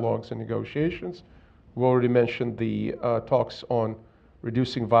different dialogues and negotiations. We already mentioned the talks on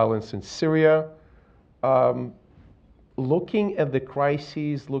reducing violence in Syria. Looking at the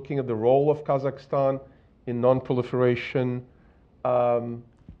crises, looking at the role of Kazakhstan in non-proliferation,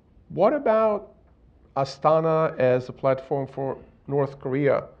 what about Astana as a platform for North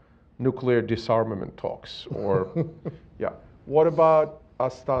Korea nuclear disarmament talks? Or, yeah, what about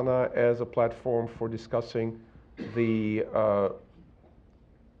Astana as a platform for discussing the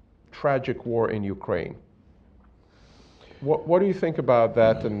tragic war in Ukraine? What do you think about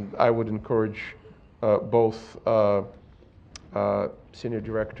that? And I would encourage both Senior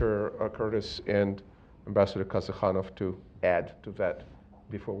Director Curtis and Ambassador Kazykhanov to add to that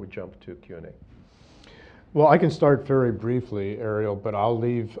before we jump to Q&A. Well, I can start very briefly, Ariel, but I'll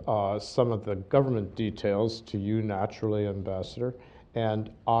leave some of the government details to you, naturally, Ambassador, and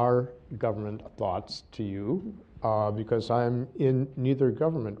our government thoughts to you, because I'm in neither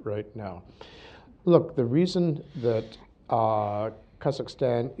government right now. Look, the reason that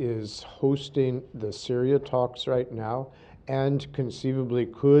Kazakhstan is hosting the Syria talks right now, and conceivably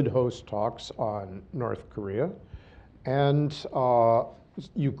could host talks on North Korea and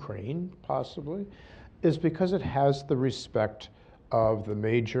Ukraine, possibly, is because it has the respect of the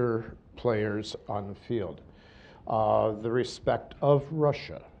major players on the field, the respect of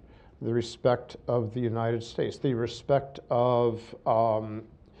Russia, the respect of the United States, the respect of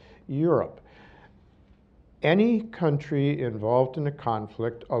Europe. Any country involved in a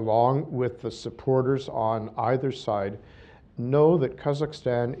conflict, along with the supporters on either side, know that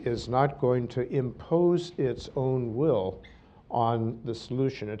Kazakhstan is not going to impose its own will on the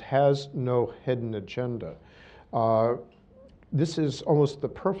solution. It has no hidden agenda. This is almost the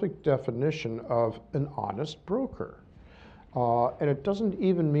perfect definition of an honest broker. And it doesn't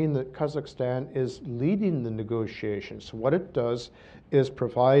even mean that Kazakhstan is leading the negotiations. What it does is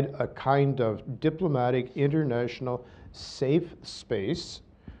provide a kind of diplomatic, international, safe space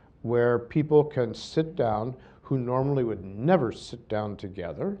where people can sit down who normally would never sit down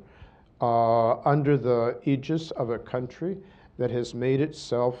together under the aegis of a country that has made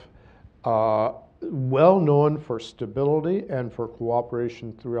itself well known for stability and for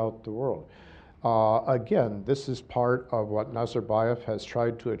cooperation throughout the world. Again, this is part of what Nazarbayev has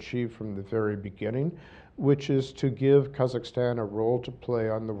tried to achieve from the very beginning, which is to give Kazakhstan a role to play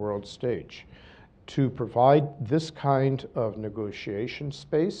on the world stage. To provide this kind of negotiation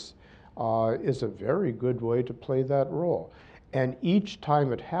space is a very good way to play that role. And each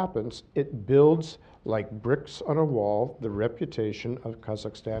time it happens, it builds like bricks on a wall the reputation of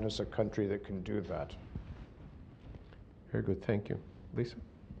Kazakhstan as a country that can do that. Very good, thank you. Lisa?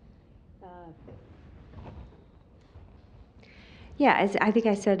 Yeah, as I think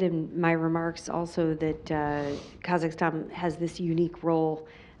I said in my remarks also that Kazakhstan has this unique role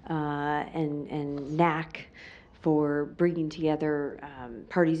and knack for bringing together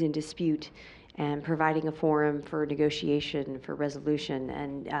parties in dispute and providing a forum for negotiation, for resolution.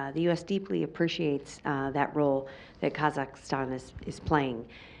 And the U.S. deeply appreciates that role that Kazakhstan is playing.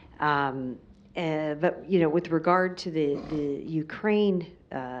 But, you know, with regard to the Ukraine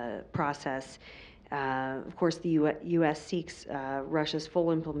process, of course, the U.S. seeks Russia's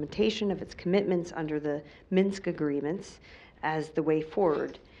full implementation of its commitments under the Minsk agreements as the way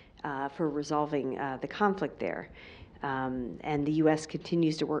forward for resolving the conflict there. And the U.S.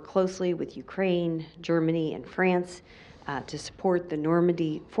 continues to work closely with Ukraine, Germany, and France to support the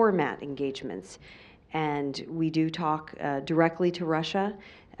Normandy format engagements. And we do talk directly to Russia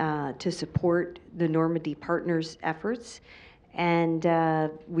to support the Normandy partners' efforts. And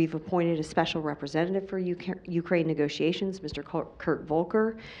we've appointed a special representative for Ukraine negotiations, Mr. Kurt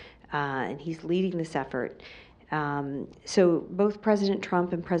Volker, and he's leading this effort. So both President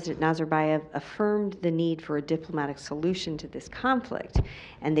Trump and President Nazarbayev affirmed the need for a diplomatic solution to this conflict,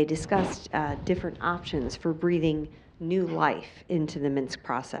 and they discussed different options for breathing new life into the Minsk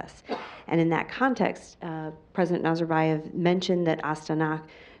process. And in that context, President Nazarbayev mentioned that Astana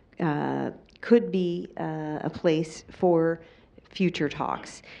could be a place for future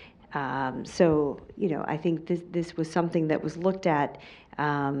talks. So, you know, I think this was something that was looked at,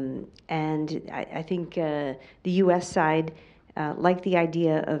 and I think the U.S. side liked the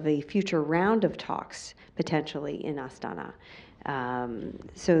idea of a future round of talks potentially in Astana.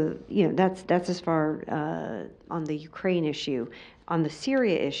 So, you know, that's as far on the Ukraine issue. On the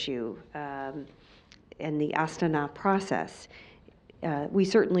Syria issue and the Astana process, we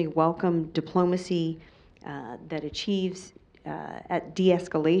certainly welcome diplomacy that achieves at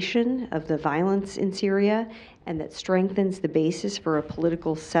de-escalation of the violence in Syria and that strengthens the basis for a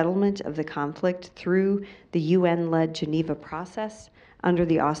political settlement of the conflict through the UN-led Geneva process under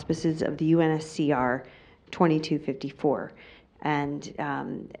the auspices of the UNSCR 2254. And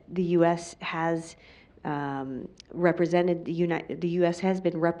the U.S. has represented the U.S. has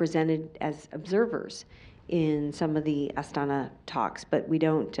been represented as observers in some of the Astana talks, but we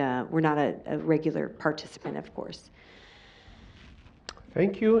don't. We're not a regular participant, of course.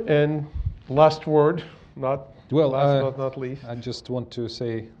 Thank you. And last word, not least. I just want to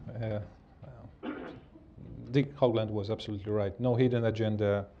say, Dick Hoagland was absolutely right. No hidden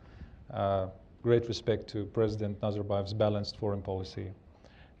agenda. Great respect to President Nazarbayev's balanced foreign policy,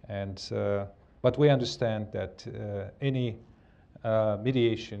 and but we understand that any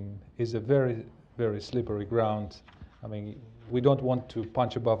mediation is a very, very slippery ground. I mean, we don't want to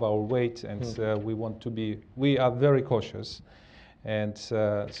punch above our weight, and we are very cautious, and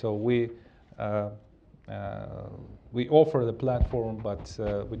so we offer the platform, but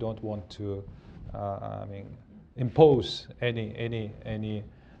we don't want to, impose any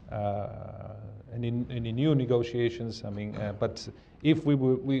new negotiations. But if we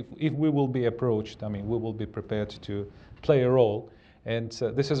will be approached, we will be prepared to play a role. And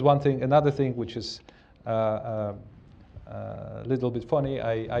this is one thing. Another thing which is a little bit funny.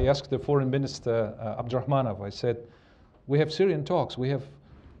 I asked the foreign minister Abdurrahmanov. I said, we have Syrian talks. We have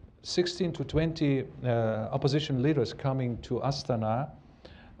 16 to 20 opposition leaders coming to Astana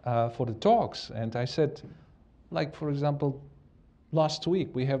for the talks. And I said, like, for example, last week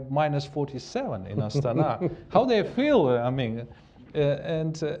we have minus 47 in Astana. How they feel? And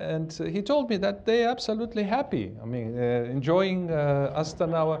he told me that they're absolutely happy. Enjoying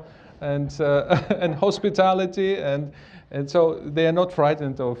Astana and hospitality, and And so they are not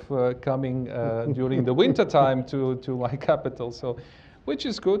frightened of coming during the winter time to my capital. So, which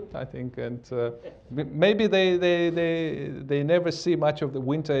is good, I think. And maybe they never see much of the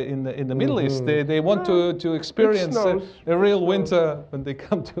winter in the Middle East. They want to experience a real winter when they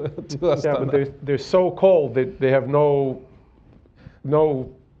come to Astana. Yeah, but they're so cold that they have no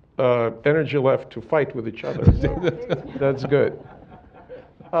energy left to fight with each other. So that's good.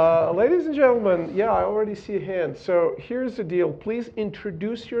 Ladies and gentlemen, yeah, I already see a hand. So here's the deal. Please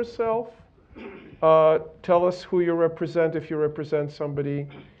introduce yourself. Tell us who you represent if you represent somebody.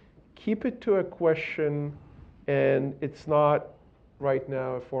 Keep it to a question, and it's not right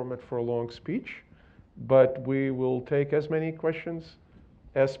now a format for a long speech, but we will take as many questions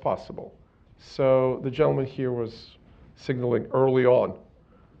as possible. So the gentleman here was signaling early on.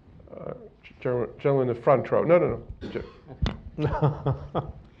 Gentleman in the front row. No.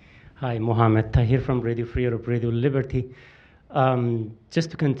 Hi, Mohammed Tahir from Radio Free Europe, Radio Liberty.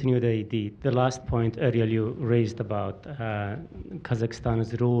 Just to continue the last point, Ariel, you raised about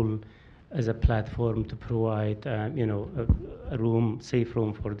Kazakhstan's role as a platform to provide, a safe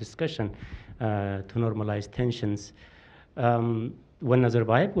room for discussion to normalize tensions. When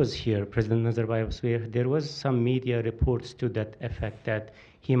Nazarbayev was here, President Nazarbayev was here, there was some media reports to that effect that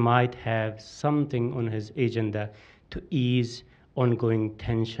he might have something on his agenda to ease ongoing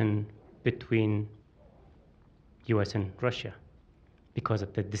tension between U.S. and Russia because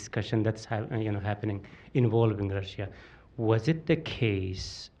of the discussion that's happening involving Russia. Was it the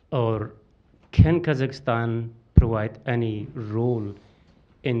case, or can Kazakhstan provide any role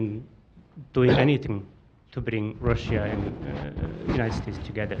in doing anything to bring Russia and the United States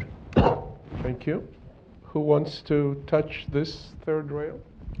together? Thank you. Who wants to touch this third rail?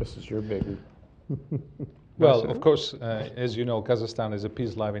 This is your baby. Well, of course, as you know, Kazakhstan is a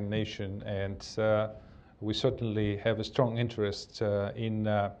peace-loving nation, and we certainly have a strong interest in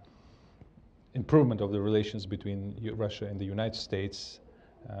improvement of the relations between Russia and the United States,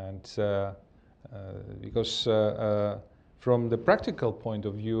 and because from the practical point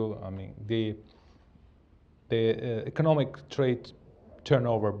of view, I mean, the economic trade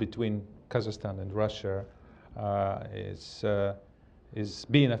turnover between Kazakhstan and Russia is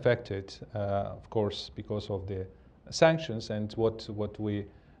being affected, of course, because of the sanctions, and what we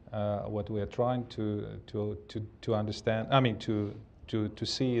are trying to understand. I mean, to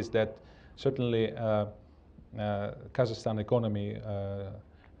see is that certainly Kazakhstan economy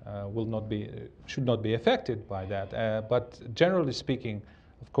should not be affected by that. But generally speaking,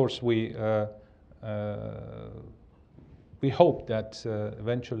 of course, we hope that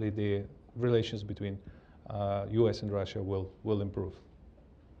eventually the relations between U.S. and Russia will improve.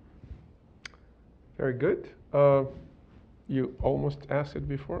 Very good. You almost asked it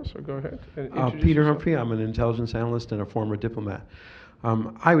before, so go ahead. Peter Humphrey, I'm an intelligence analyst and a former diplomat.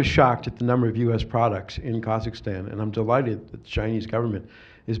 I was shocked at the number of U.S. products in Kazakhstan, and I'm delighted that the Chinese government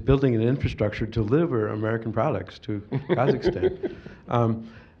is building an infrastructure to deliver American products to Kazakhstan.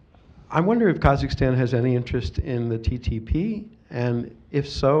 I wonder if Kazakhstan has any interest in the TTP, and if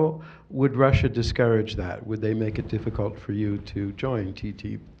so, would Russia discourage that? Would they make it difficult for you to join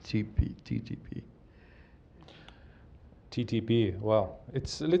TTP? TTP, well,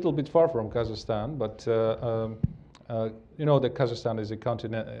 it's a little bit far from Kazakhstan, but you know that Kazakhstan is a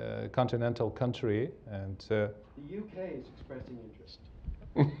continental country, and the UK is expressing interest.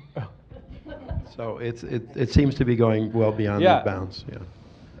 So it seems to be going well beyond the bounds.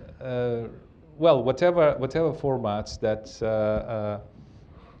 Yeah. Well, whatever formats that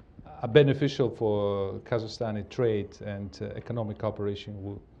are beneficial for Kazakhstani trade and economic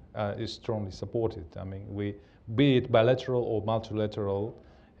cooperation is strongly supported. I mean, be it bilateral or multilateral,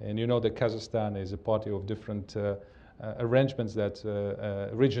 and you know that Kazakhstan is a party of different arrangements that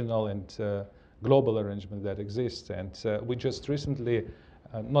regional and global arrangements that exist. And we just recently,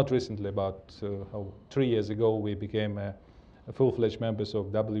 not recently, about 3 years ago, we became a full-fledged members of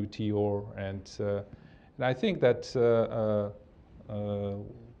WTO, and I think that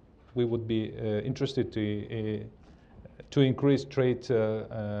we would be interested to increase trade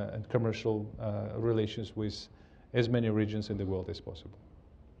and commercial relations with as many regions in the world as possible.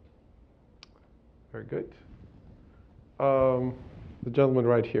 Very good. The gentleman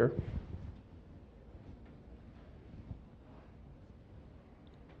right here.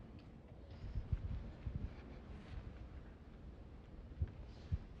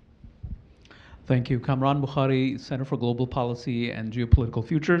 Thank you. Kamran Bukhari, Center for Global Policy and Geopolitical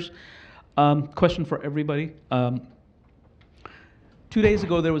Futures. Question for everybody. 2 days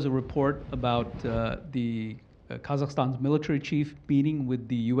ago, there was a report about Kazakhstan's military chief meeting with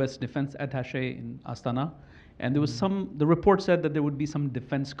the U.S. defense attaché in Astana, And there was the report said that there would be some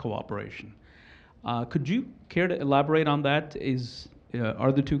defense cooperation. Could you care to elaborate on that?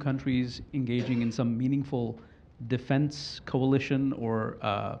 Are the two countries engaging in some meaningful defense coalition or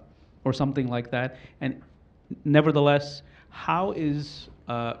something like that? And nevertheless, how is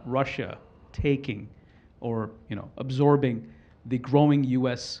Russia taking or absorbing the growing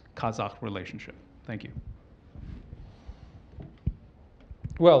U.S.-Kazakh relationship? Thank you.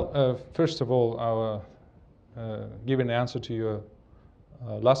 Well, first of all, give an answer to your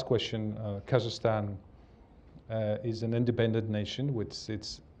last question. Kazakhstan is an independent nation with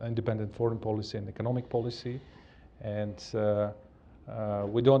its independent foreign policy and economic policy, and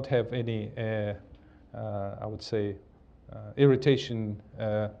we don't have any, I would say, irritation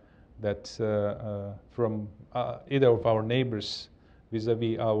that from either of our neighbors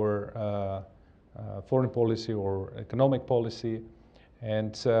vis-à-vis our foreign policy or economic policy.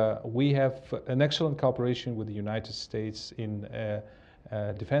 And we have an excellent cooperation with the United States in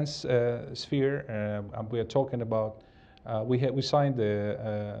defense sphere. We are talking about, we signed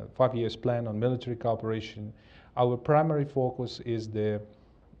the 5-year plan on military cooperation. Our primary focus is the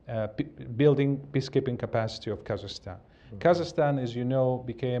building peacekeeping capacity of Kazakhstan. Kazakhstan, as you know,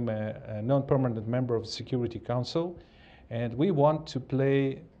 became a non-permanent member of the Security Council, and we want to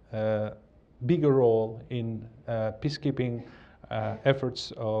play a bigger role in peacekeeping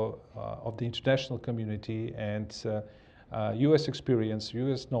efforts of the international community, and U.S. experience,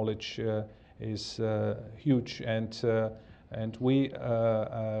 U.S. knowledge is huge, and we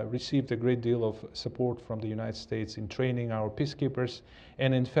received a great deal of support from the United States in training our peacekeepers,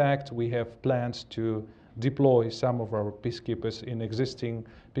 and in fact we have plans to deploy some of our peacekeepers in existing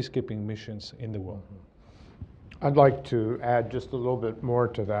peacekeeping missions in the world. I'd like to add just a little bit more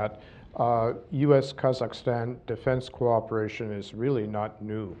to that. U.S.-Kazakhstan defense cooperation is really not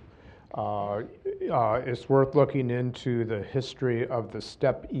new. It's worth looking into the history of the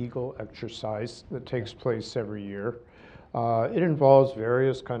Steppe Eagle exercise that takes place every year. It involves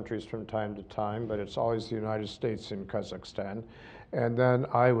various countries from time to time, but it's always the United States and Kazakhstan. And then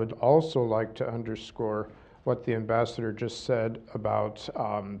I would also like to underscore what the ambassador just said about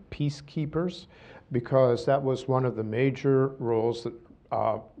peacekeepers, because that was one of the major roles that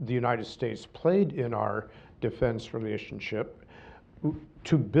the United States played in our defense relationship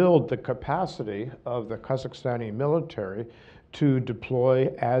to build the capacity of the Kazakhstani military to deploy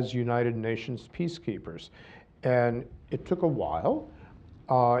as United Nations peacekeepers. And it took a while,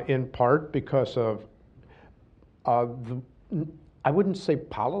 in part because of I wouldn't say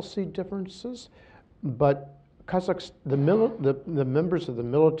policy differences, but the members of the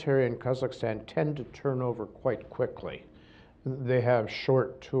military in Kazakhstan tend to turn over quite quickly. They have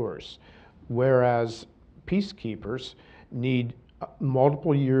short tours, whereas peacekeepers need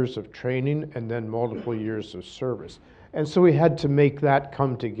multiple years of training and then multiple years of service. And so we had to make that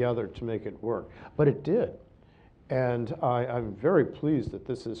come together to make it work, but it did. And I'm very pleased that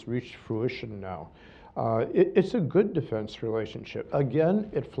this has reached fruition now. It's a good defense relationship. Again,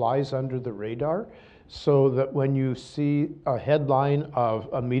 it flies under the radar, so that when you see a headline of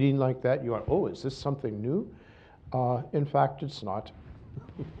a meeting like that, you are, oh, is this something new? In fact, it's not.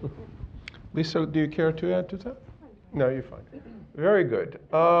 Lisa, do you care to add to that? No, you're fine. Very good.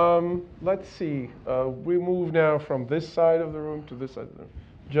 Let's see. We move now from this side of the room to this side of the room.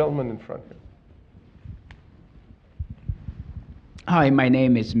 Gentleman in front here. Hi, my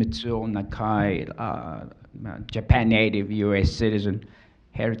name is Mitsuo Nakai, Japan native, U.S. citizen,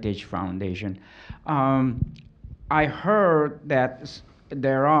 Heritage Foundation. I heard that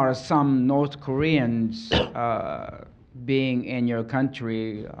there are some North Koreans being in your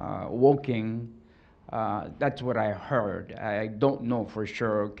country working. That's what I heard. I don't know for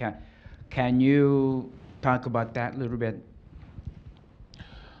sure. Can you talk about that a little bit?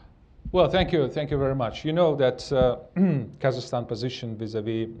 Well, thank you very much. You know that Kazakhstan position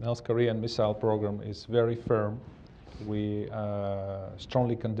vis-à-vis North Korean missile program is very firm. We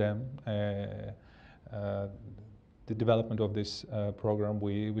strongly condemn the development of this program.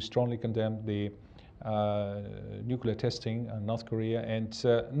 We strongly condemn the nuclear testing in North Korea, and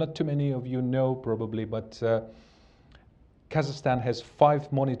not too many of you know probably, but Kazakhstan has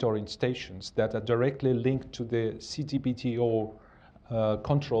 5 monitoring stations that are directly linked to the CTBTO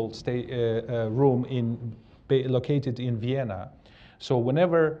control room located in Vienna. So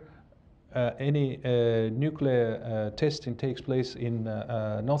whenever any nuclear testing takes place in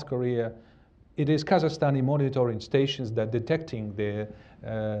North Korea, it is Kazakhstani monitoring stations that detecting the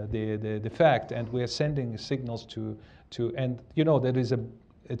fact, and we are sending signals to and you know there is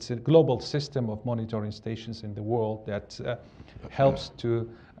it's a global system of monitoring stations in the world that helps to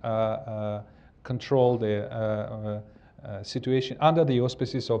control the situation under the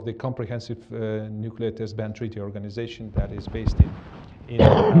auspices of the Comprehensive Nuclear Test Ban Treaty Organization that is based in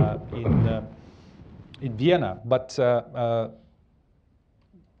Vienna. But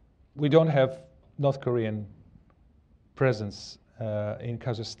we don't have North Korean presence in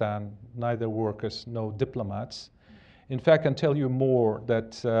Kazakhstan, neither workers, no diplomats. In fact, I can tell you more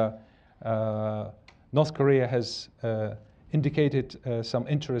that North Korea has indicated some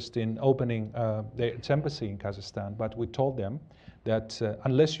interest in opening its embassy in Kazakhstan, but we told them that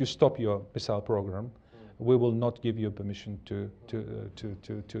unless you stop your missile program, we will not give you permission to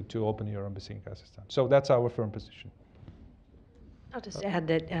open your embassy in Kazakhstan. So that's our firm position. I'll just add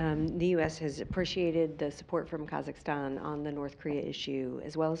that the U.S. has appreciated the support from Kazakhstan on the North Korea issue,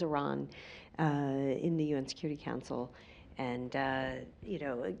 as well as Iran, in the UN Security Council. And, you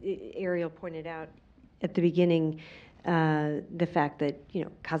know, Ariel pointed out at the beginning the fact that, you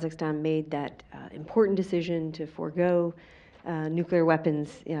know, Kazakhstan made that important decision to forego nuclear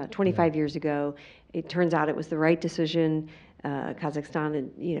weapons 25 years ago. It turns out it was the right decision. Kazakhstan,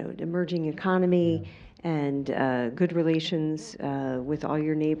 you know, an emerging economy, and good relations with all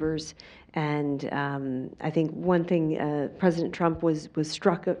your neighbors. And I think one thing President Trump was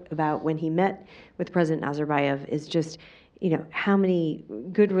struck about when he met with President Nazarbayev is just, you know, how many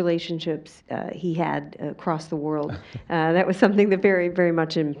good relationships he had across the world. That was something that very, very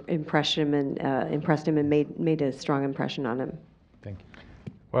much impressed him and made a strong impression on him. Thank you.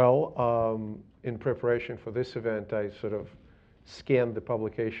 Well, in preparation for this event, I sort of scanned the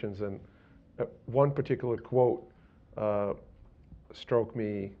publications, and one particular quote struck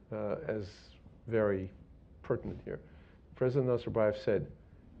me as very pertinent here. President Nazarbayev said,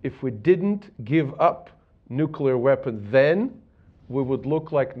 "If we didn't give up nuclear weapons then, we would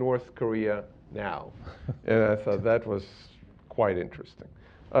look like North Korea now." And I thought that was quite interesting.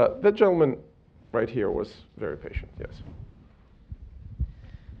 That gentleman right here was very patient, yes.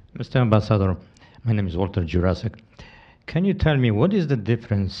 Mr. Ambassador, my name is Walter Jurasek. Can you tell me what is the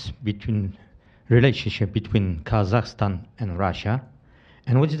difference between relationship between Kazakhstan and Russia,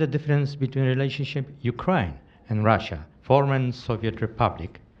 and what is the difference between relationship Ukraine and Russia, former Soviet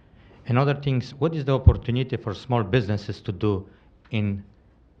Republic, and other things? What is the opportunity for small businesses to do in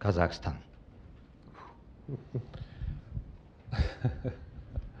Kazakhstan?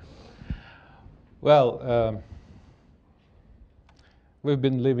 Well, we've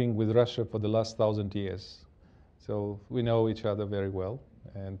been living with Russia for the last 1,000 years, so we know each other very well,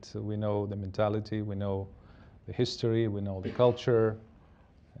 and we know the mentality, we know the history, we know the culture,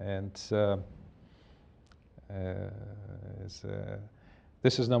 and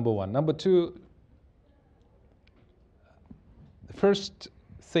this is number one. Number two, the first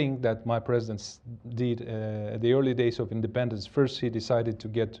thing that my president did at the early days of independence, first he decided to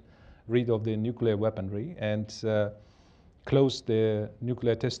get rid of the nuclear weaponry and close the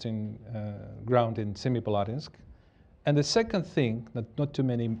nuclear testing ground in Semipalatinsk. And the second thing that not too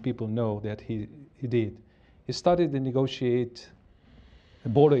many people know that he did, he started to negotiate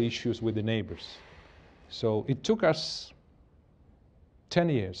border issues with the neighbors. So it took us 10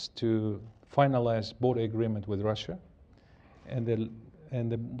 years to finalize border agreement with Russia, and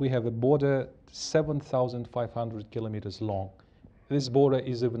we have a border 7,500 kilometers long. This border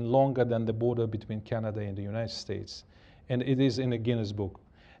is even longer than the border between Canada and the United States, and it is in a Guinness Book.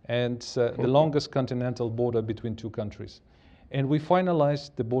 And the longest continental border between two countries. And we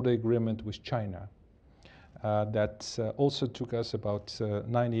finalized the border agreement with China. That also took us about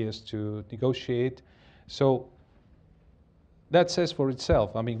 9 years to negotiate. So that says for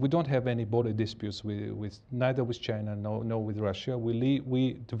itself. I mean, we don't have any border disputes with neither with China nor with Russia.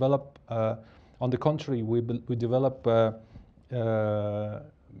 We develop, on the contrary, we develop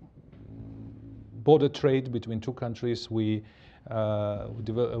border trade between two countries. We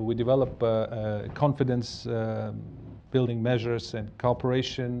develop confidence building measures and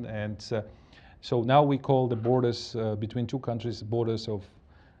cooperation, and so now we call the borders between two countries borders of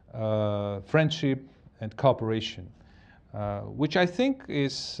friendship and cooperation, which I think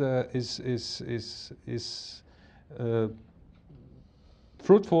is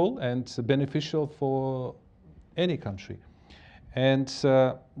fruitful and beneficial for any country. And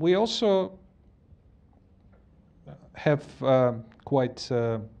we also have quite,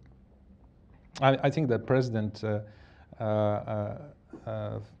 I think the president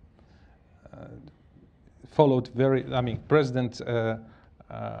followed very, I mean, president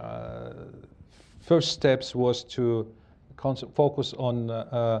first steps was to focus on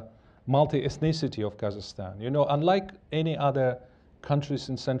multi-ethnicity of Kazakhstan. You know, unlike any other countries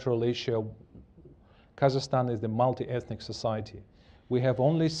in Central Asia, Kazakhstan is a multi-ethnic society. we have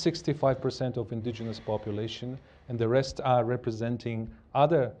only 65% of indigenous population, and the rest are representing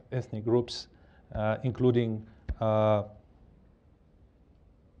other ethnic groups, including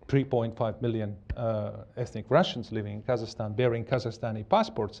 3.5 million ethnic Russians living in Kazakhstan, bearing Kazakhstani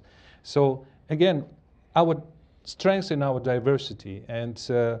passports. So again, our strength in our diversity, and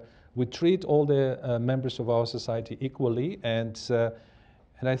we treat all the members of our society equally, and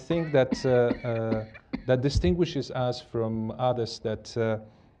I think that that distinguishes us from others, that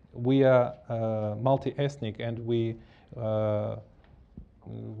we are multi-ethnic, and we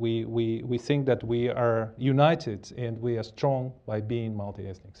think that we are united and we are strong by being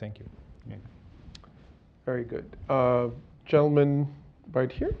multi-ethnic. Thank you. Yeah. Very good. Gentleman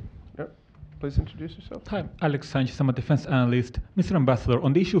right here. Yeah. Please introduce yourself. Hi, Alex Sanchez. I'm a defense analyst. Mr. Ambassador,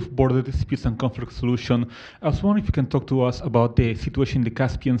 on the issue of border disputes and conflict resolution, I was wondering if you can talk to us about the situation in the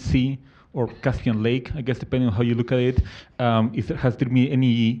Caspian Sea or Caspian Lake, I guess, depending on how you look at it. Has there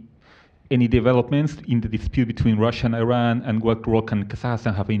been any developments in the dispute between Russia and Iran, and what role can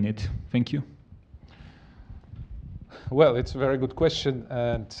Kazakhstan have in it? Thank you. Well, it's a very good question,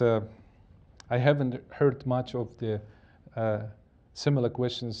 and I haven't heard much of the similar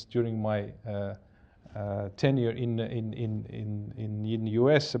questions during my tenure in the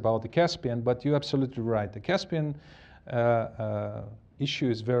US about the Caspian, but you're absolutely right. The Caspian issue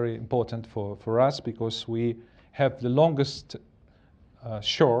is very important for us because we have the longest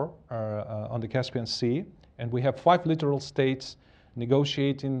shore on the Caspian Sea, and we have 5 littoral states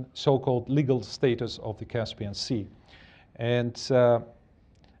negotiating so-called legal status of the Caspian Sea. And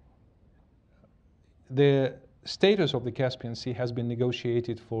the status of the Caspian Sea has been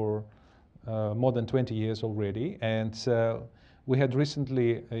negotiated for more than 20 years already, and we had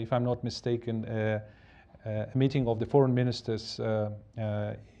recently, if I'm not mistaken, a meeting of the foreign ministers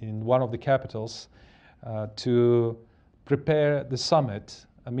in one of the capitals to prepare the summit,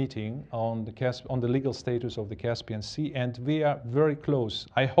 a meeting on the legal status of the Caspian Sea, and we are very close,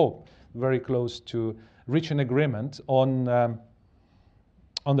 I hope, very close to reach an agreement on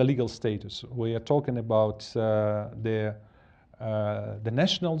the legal status. We are talking about the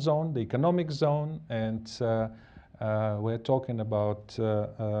national zone, the economic zone, and we're talking about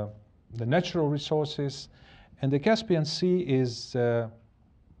the natural resources. And the Caspian Sea is a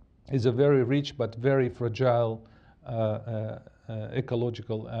very rich but very fragile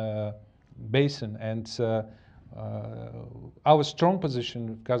ecological basin, and our strong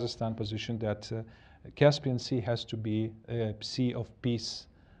position, Kazakhstan position, that Caspian Sea has to be a sea of peace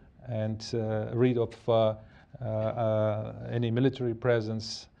and rid of any military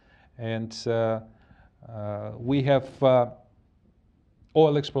presence. And we have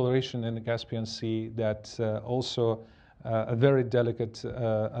oil exploration in the Caspian Sea that also a very delicate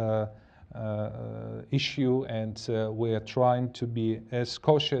issue, and we are trying to be as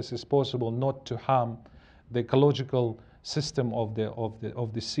cautious as possible not to harm the ecological system of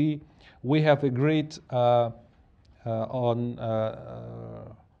the sea. We have agreed on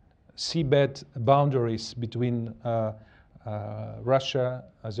seabed boundaries between Russia,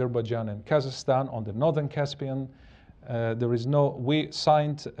 Azerbaijan, and Kazakhstan on the northern Caspian. We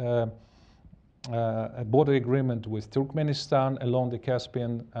signed a border agreement with Turkmenistan along the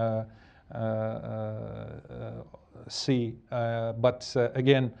Caspian Sea, but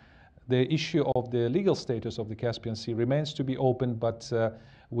again, the issue of the legal status of the Caspian Sea remains to be open, but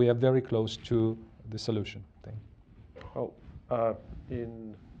we are very close to the solution. Thank you. Well,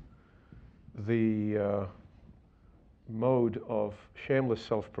 in the mode of shameless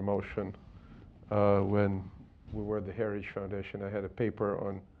self-promotion, when we were at the Heritage Foundation, I had a paper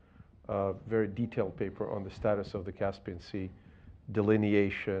on, very detailed paper on the status of the Caspian Sea,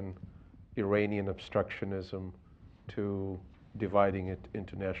 delineation, Iranian obstructionism, to dividing it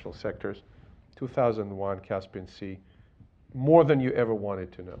into national sectors. 2001 Caspian Sea, more than you ever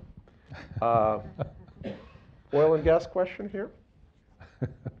wanted to know. Oil and gas question here?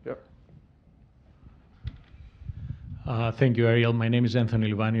 Yep. Thank you, Ariel. My name is Anthony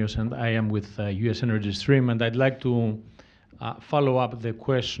Livanios, and I am with U.S. Energy Stream, and I'd like to follow up the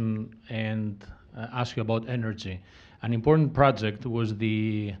question and ask you about energy. An important project was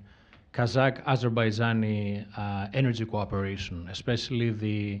the Kazakh-Azerbaijani energy cooperation, especially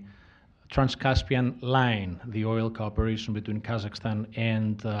the Trans-Caspian line, the oil cooperation between Kazakhstan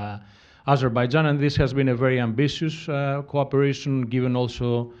and Azerbaijan, and this has been a very ambitious cooperation, given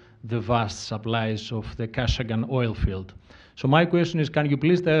also the vast supplies of the Kashagan oil field. So my question is, can you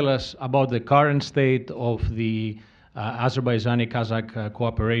please tell us about the current state of the Azerbaijani-Kazakh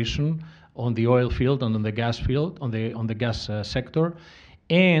cooperation on the oil field and on the gas field, on the gas sector,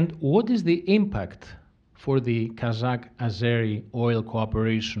 and what is the impact for the Kazakh-Azeri oil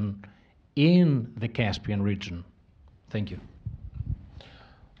cooperation in the Caspian region? Thank you.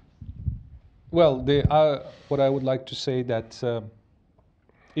 Well, what I would like to say that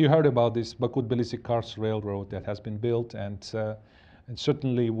you heard about this Baku-Tbilisi-Kars railroad that has been built, and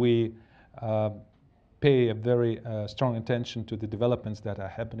certainly we pay a very strong attention to the developments that are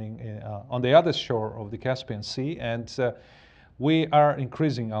happening on the other shore of the Caspian Sea, and we are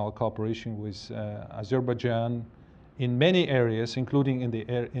increasing our cooperation with Azerbaijan in many areas, including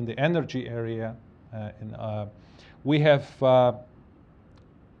in the energy area. We have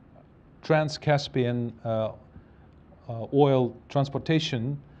Trans-Caspian oil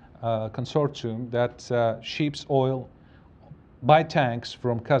transportation consortium that ships oil by tanks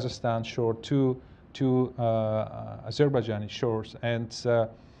from Kazakhstan shore to Azerbaijani shores, and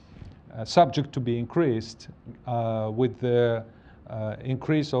subject to be increased with the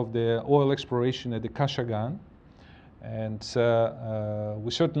increase of the oil exploration at the Kashagan. And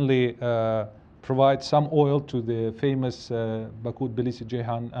we certainly provide some oil to the famous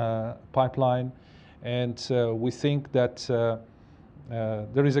Baku-Tbilisi-Ceyhan pipeline, and we think that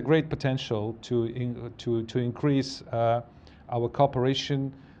there is a great potential to increase our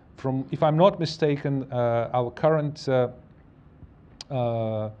cooperation from, if I'm not mistaken, our current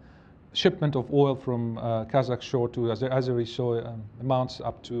shipment of oil from Kazakh shore to Azeri shore amounts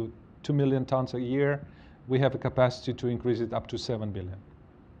up to 2 million tons a year. We have a capacity to increase it up to 7 billion.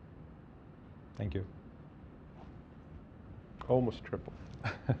 Thank you. Almost triple.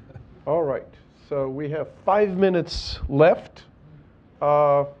 All right, so we have 5 minutes left.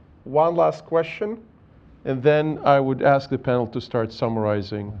 One last question, and then I would ask the panel to start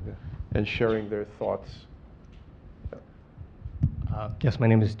summarizing and sharing their thoughts. Yes, my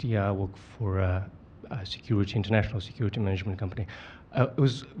name is Dia. I work for International Security Management Company. It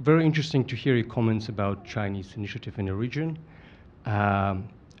was very interesting to hear your comments about Chinese initiative in the region,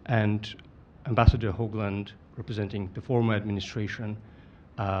 and Ambassador Hoagland, representing the former administration,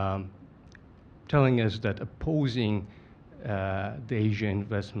 telling us that opposing the Asia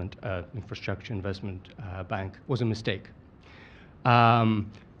Investment Infrastructure Investment Bank was a mistake.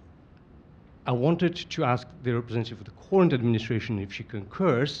 I wanted to ask the representative of the current administration if she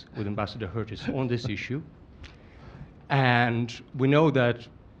concurs with Ambassador Curtis on this issue. And we know that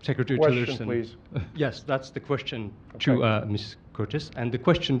Secretary Tillerson... please. Yes, that's the question to Ms. Curtis. And the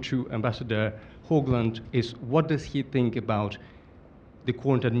question to Ambassador Hoagland is, what does he think about the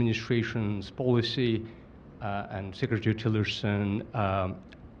current administration's policy and Secretary Tillerson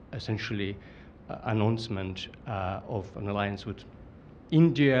essentially announcement of an alliance with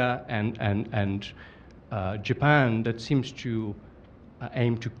India and Japan that seems to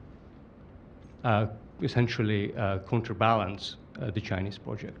aim to essentially counterbalance the Chinese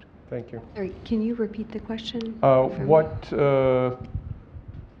project? Thank you. Can you repeat the question? What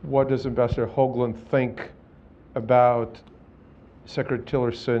does Ambassador Hoagland think about Secretary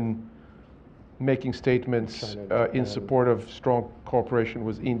Tillerson making statements in support of strong cooperation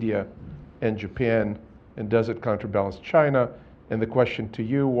with India and Japan, and does it counterbalance China? And the question to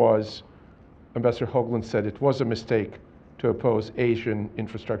you was, Ambassador Hoagland said it was a mistake to oppose Asian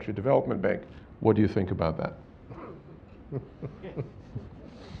Infrastructure Development Bank. What do you think about that?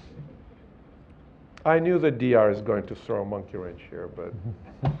 I knew that DR is going to throw a monkey wrench here, but...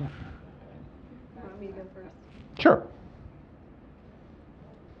 Want me to go first? Sure.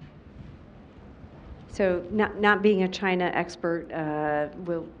 So not being a China expert,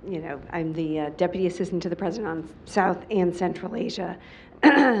 I'm the Deputy Assistant to the President on South and Central Asia.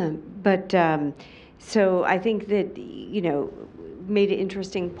 But so I think that, made an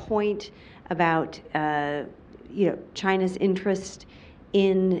interesting point about, China's interest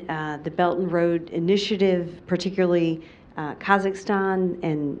in the Belt and Road Initiative, particularly Kazakhstan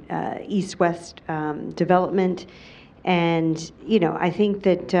and East-West development. And, I think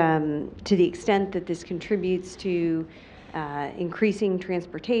that to the extent that this contributes to increasing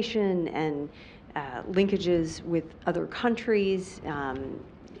transportation and linkages with other countries,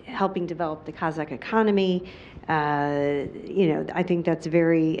 helping develop the Kazakh economy, I think that's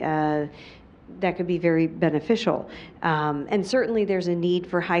that could be very beneficial. And certainly there's a need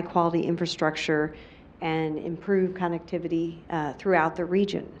for high quality infrastructure and improved connectivity throughout the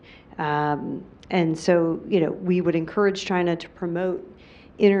region. And so, we would encourage China to promote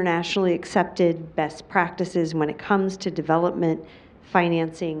internationally accepted best practices when it comes to development,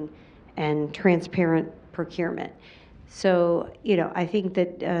 financing, and transparent procurement. So, I think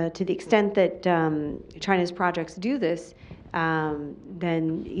that to the extent that China's projects do this, then,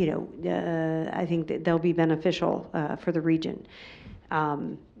 I think that they'll be beneficial for the region.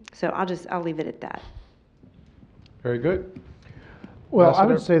 So I'll leave it at that. Very good. Well, I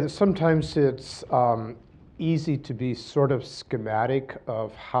would Ambassador? say that sometimes it's easy to be sort of schematic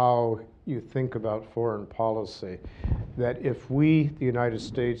of how you think about foreign policy. That if we, the United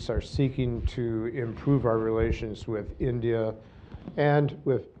States, are seeking to improve our relations with India and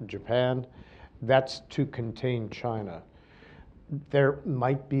with Japan, that's to contain China. There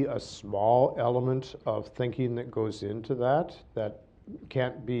might be a small element of thinking that goes into that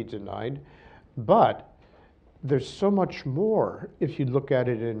can't be denied, but there's so much more, if you look at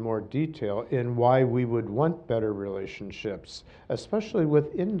it in more detail, in why we would want better relationships, especially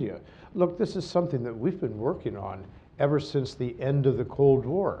with India. Look, this is something that we've been working on ever since the end of the Cold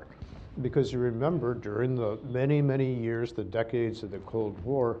War. Because you remember, during the many, many years, the decades of the Cold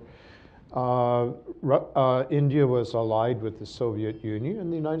War, India was allied with the Soviet Union,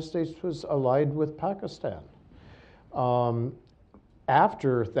 and the United States was allied with Pakistan.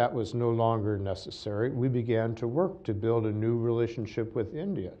 After that was no longer necessary, we began to work to build a new relationship with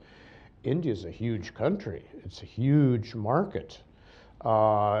India. India is a huge country. It's a huge market.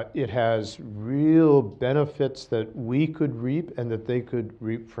 It has real benefits that we could reap and that they could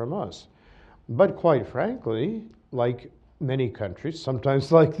reap from us. But quite frankly, like many countries,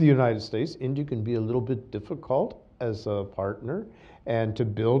 sometimes like the United States, India can be a little bit difficult as a partner and to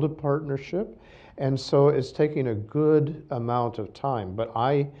build a partnership. And so it's taking a good amount of time. But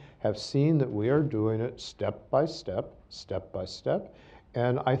I have seen that we are doing it step by step, step by step.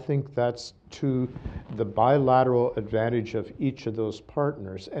 And I think that's to the bilateral advantage of each of those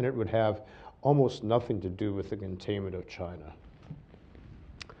partners. And it would have almost nothing to do with the containment of China.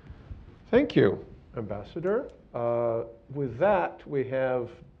 Thank you, Ambassador. With that, we have,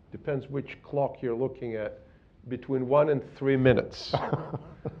 depends which clock you're looking at, between 1 and 3 minutes.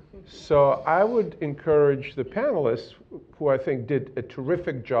 So I would encourage the panelists, who I think did a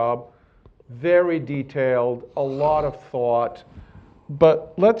terrific job, very detailed, a lot of thought.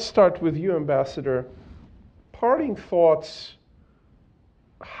 But let's start with you, Ambassador. Parting thoughts,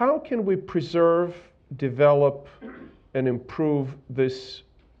 how can we preserve, develop, and improve this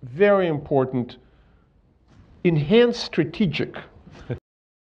very important enhanced strategic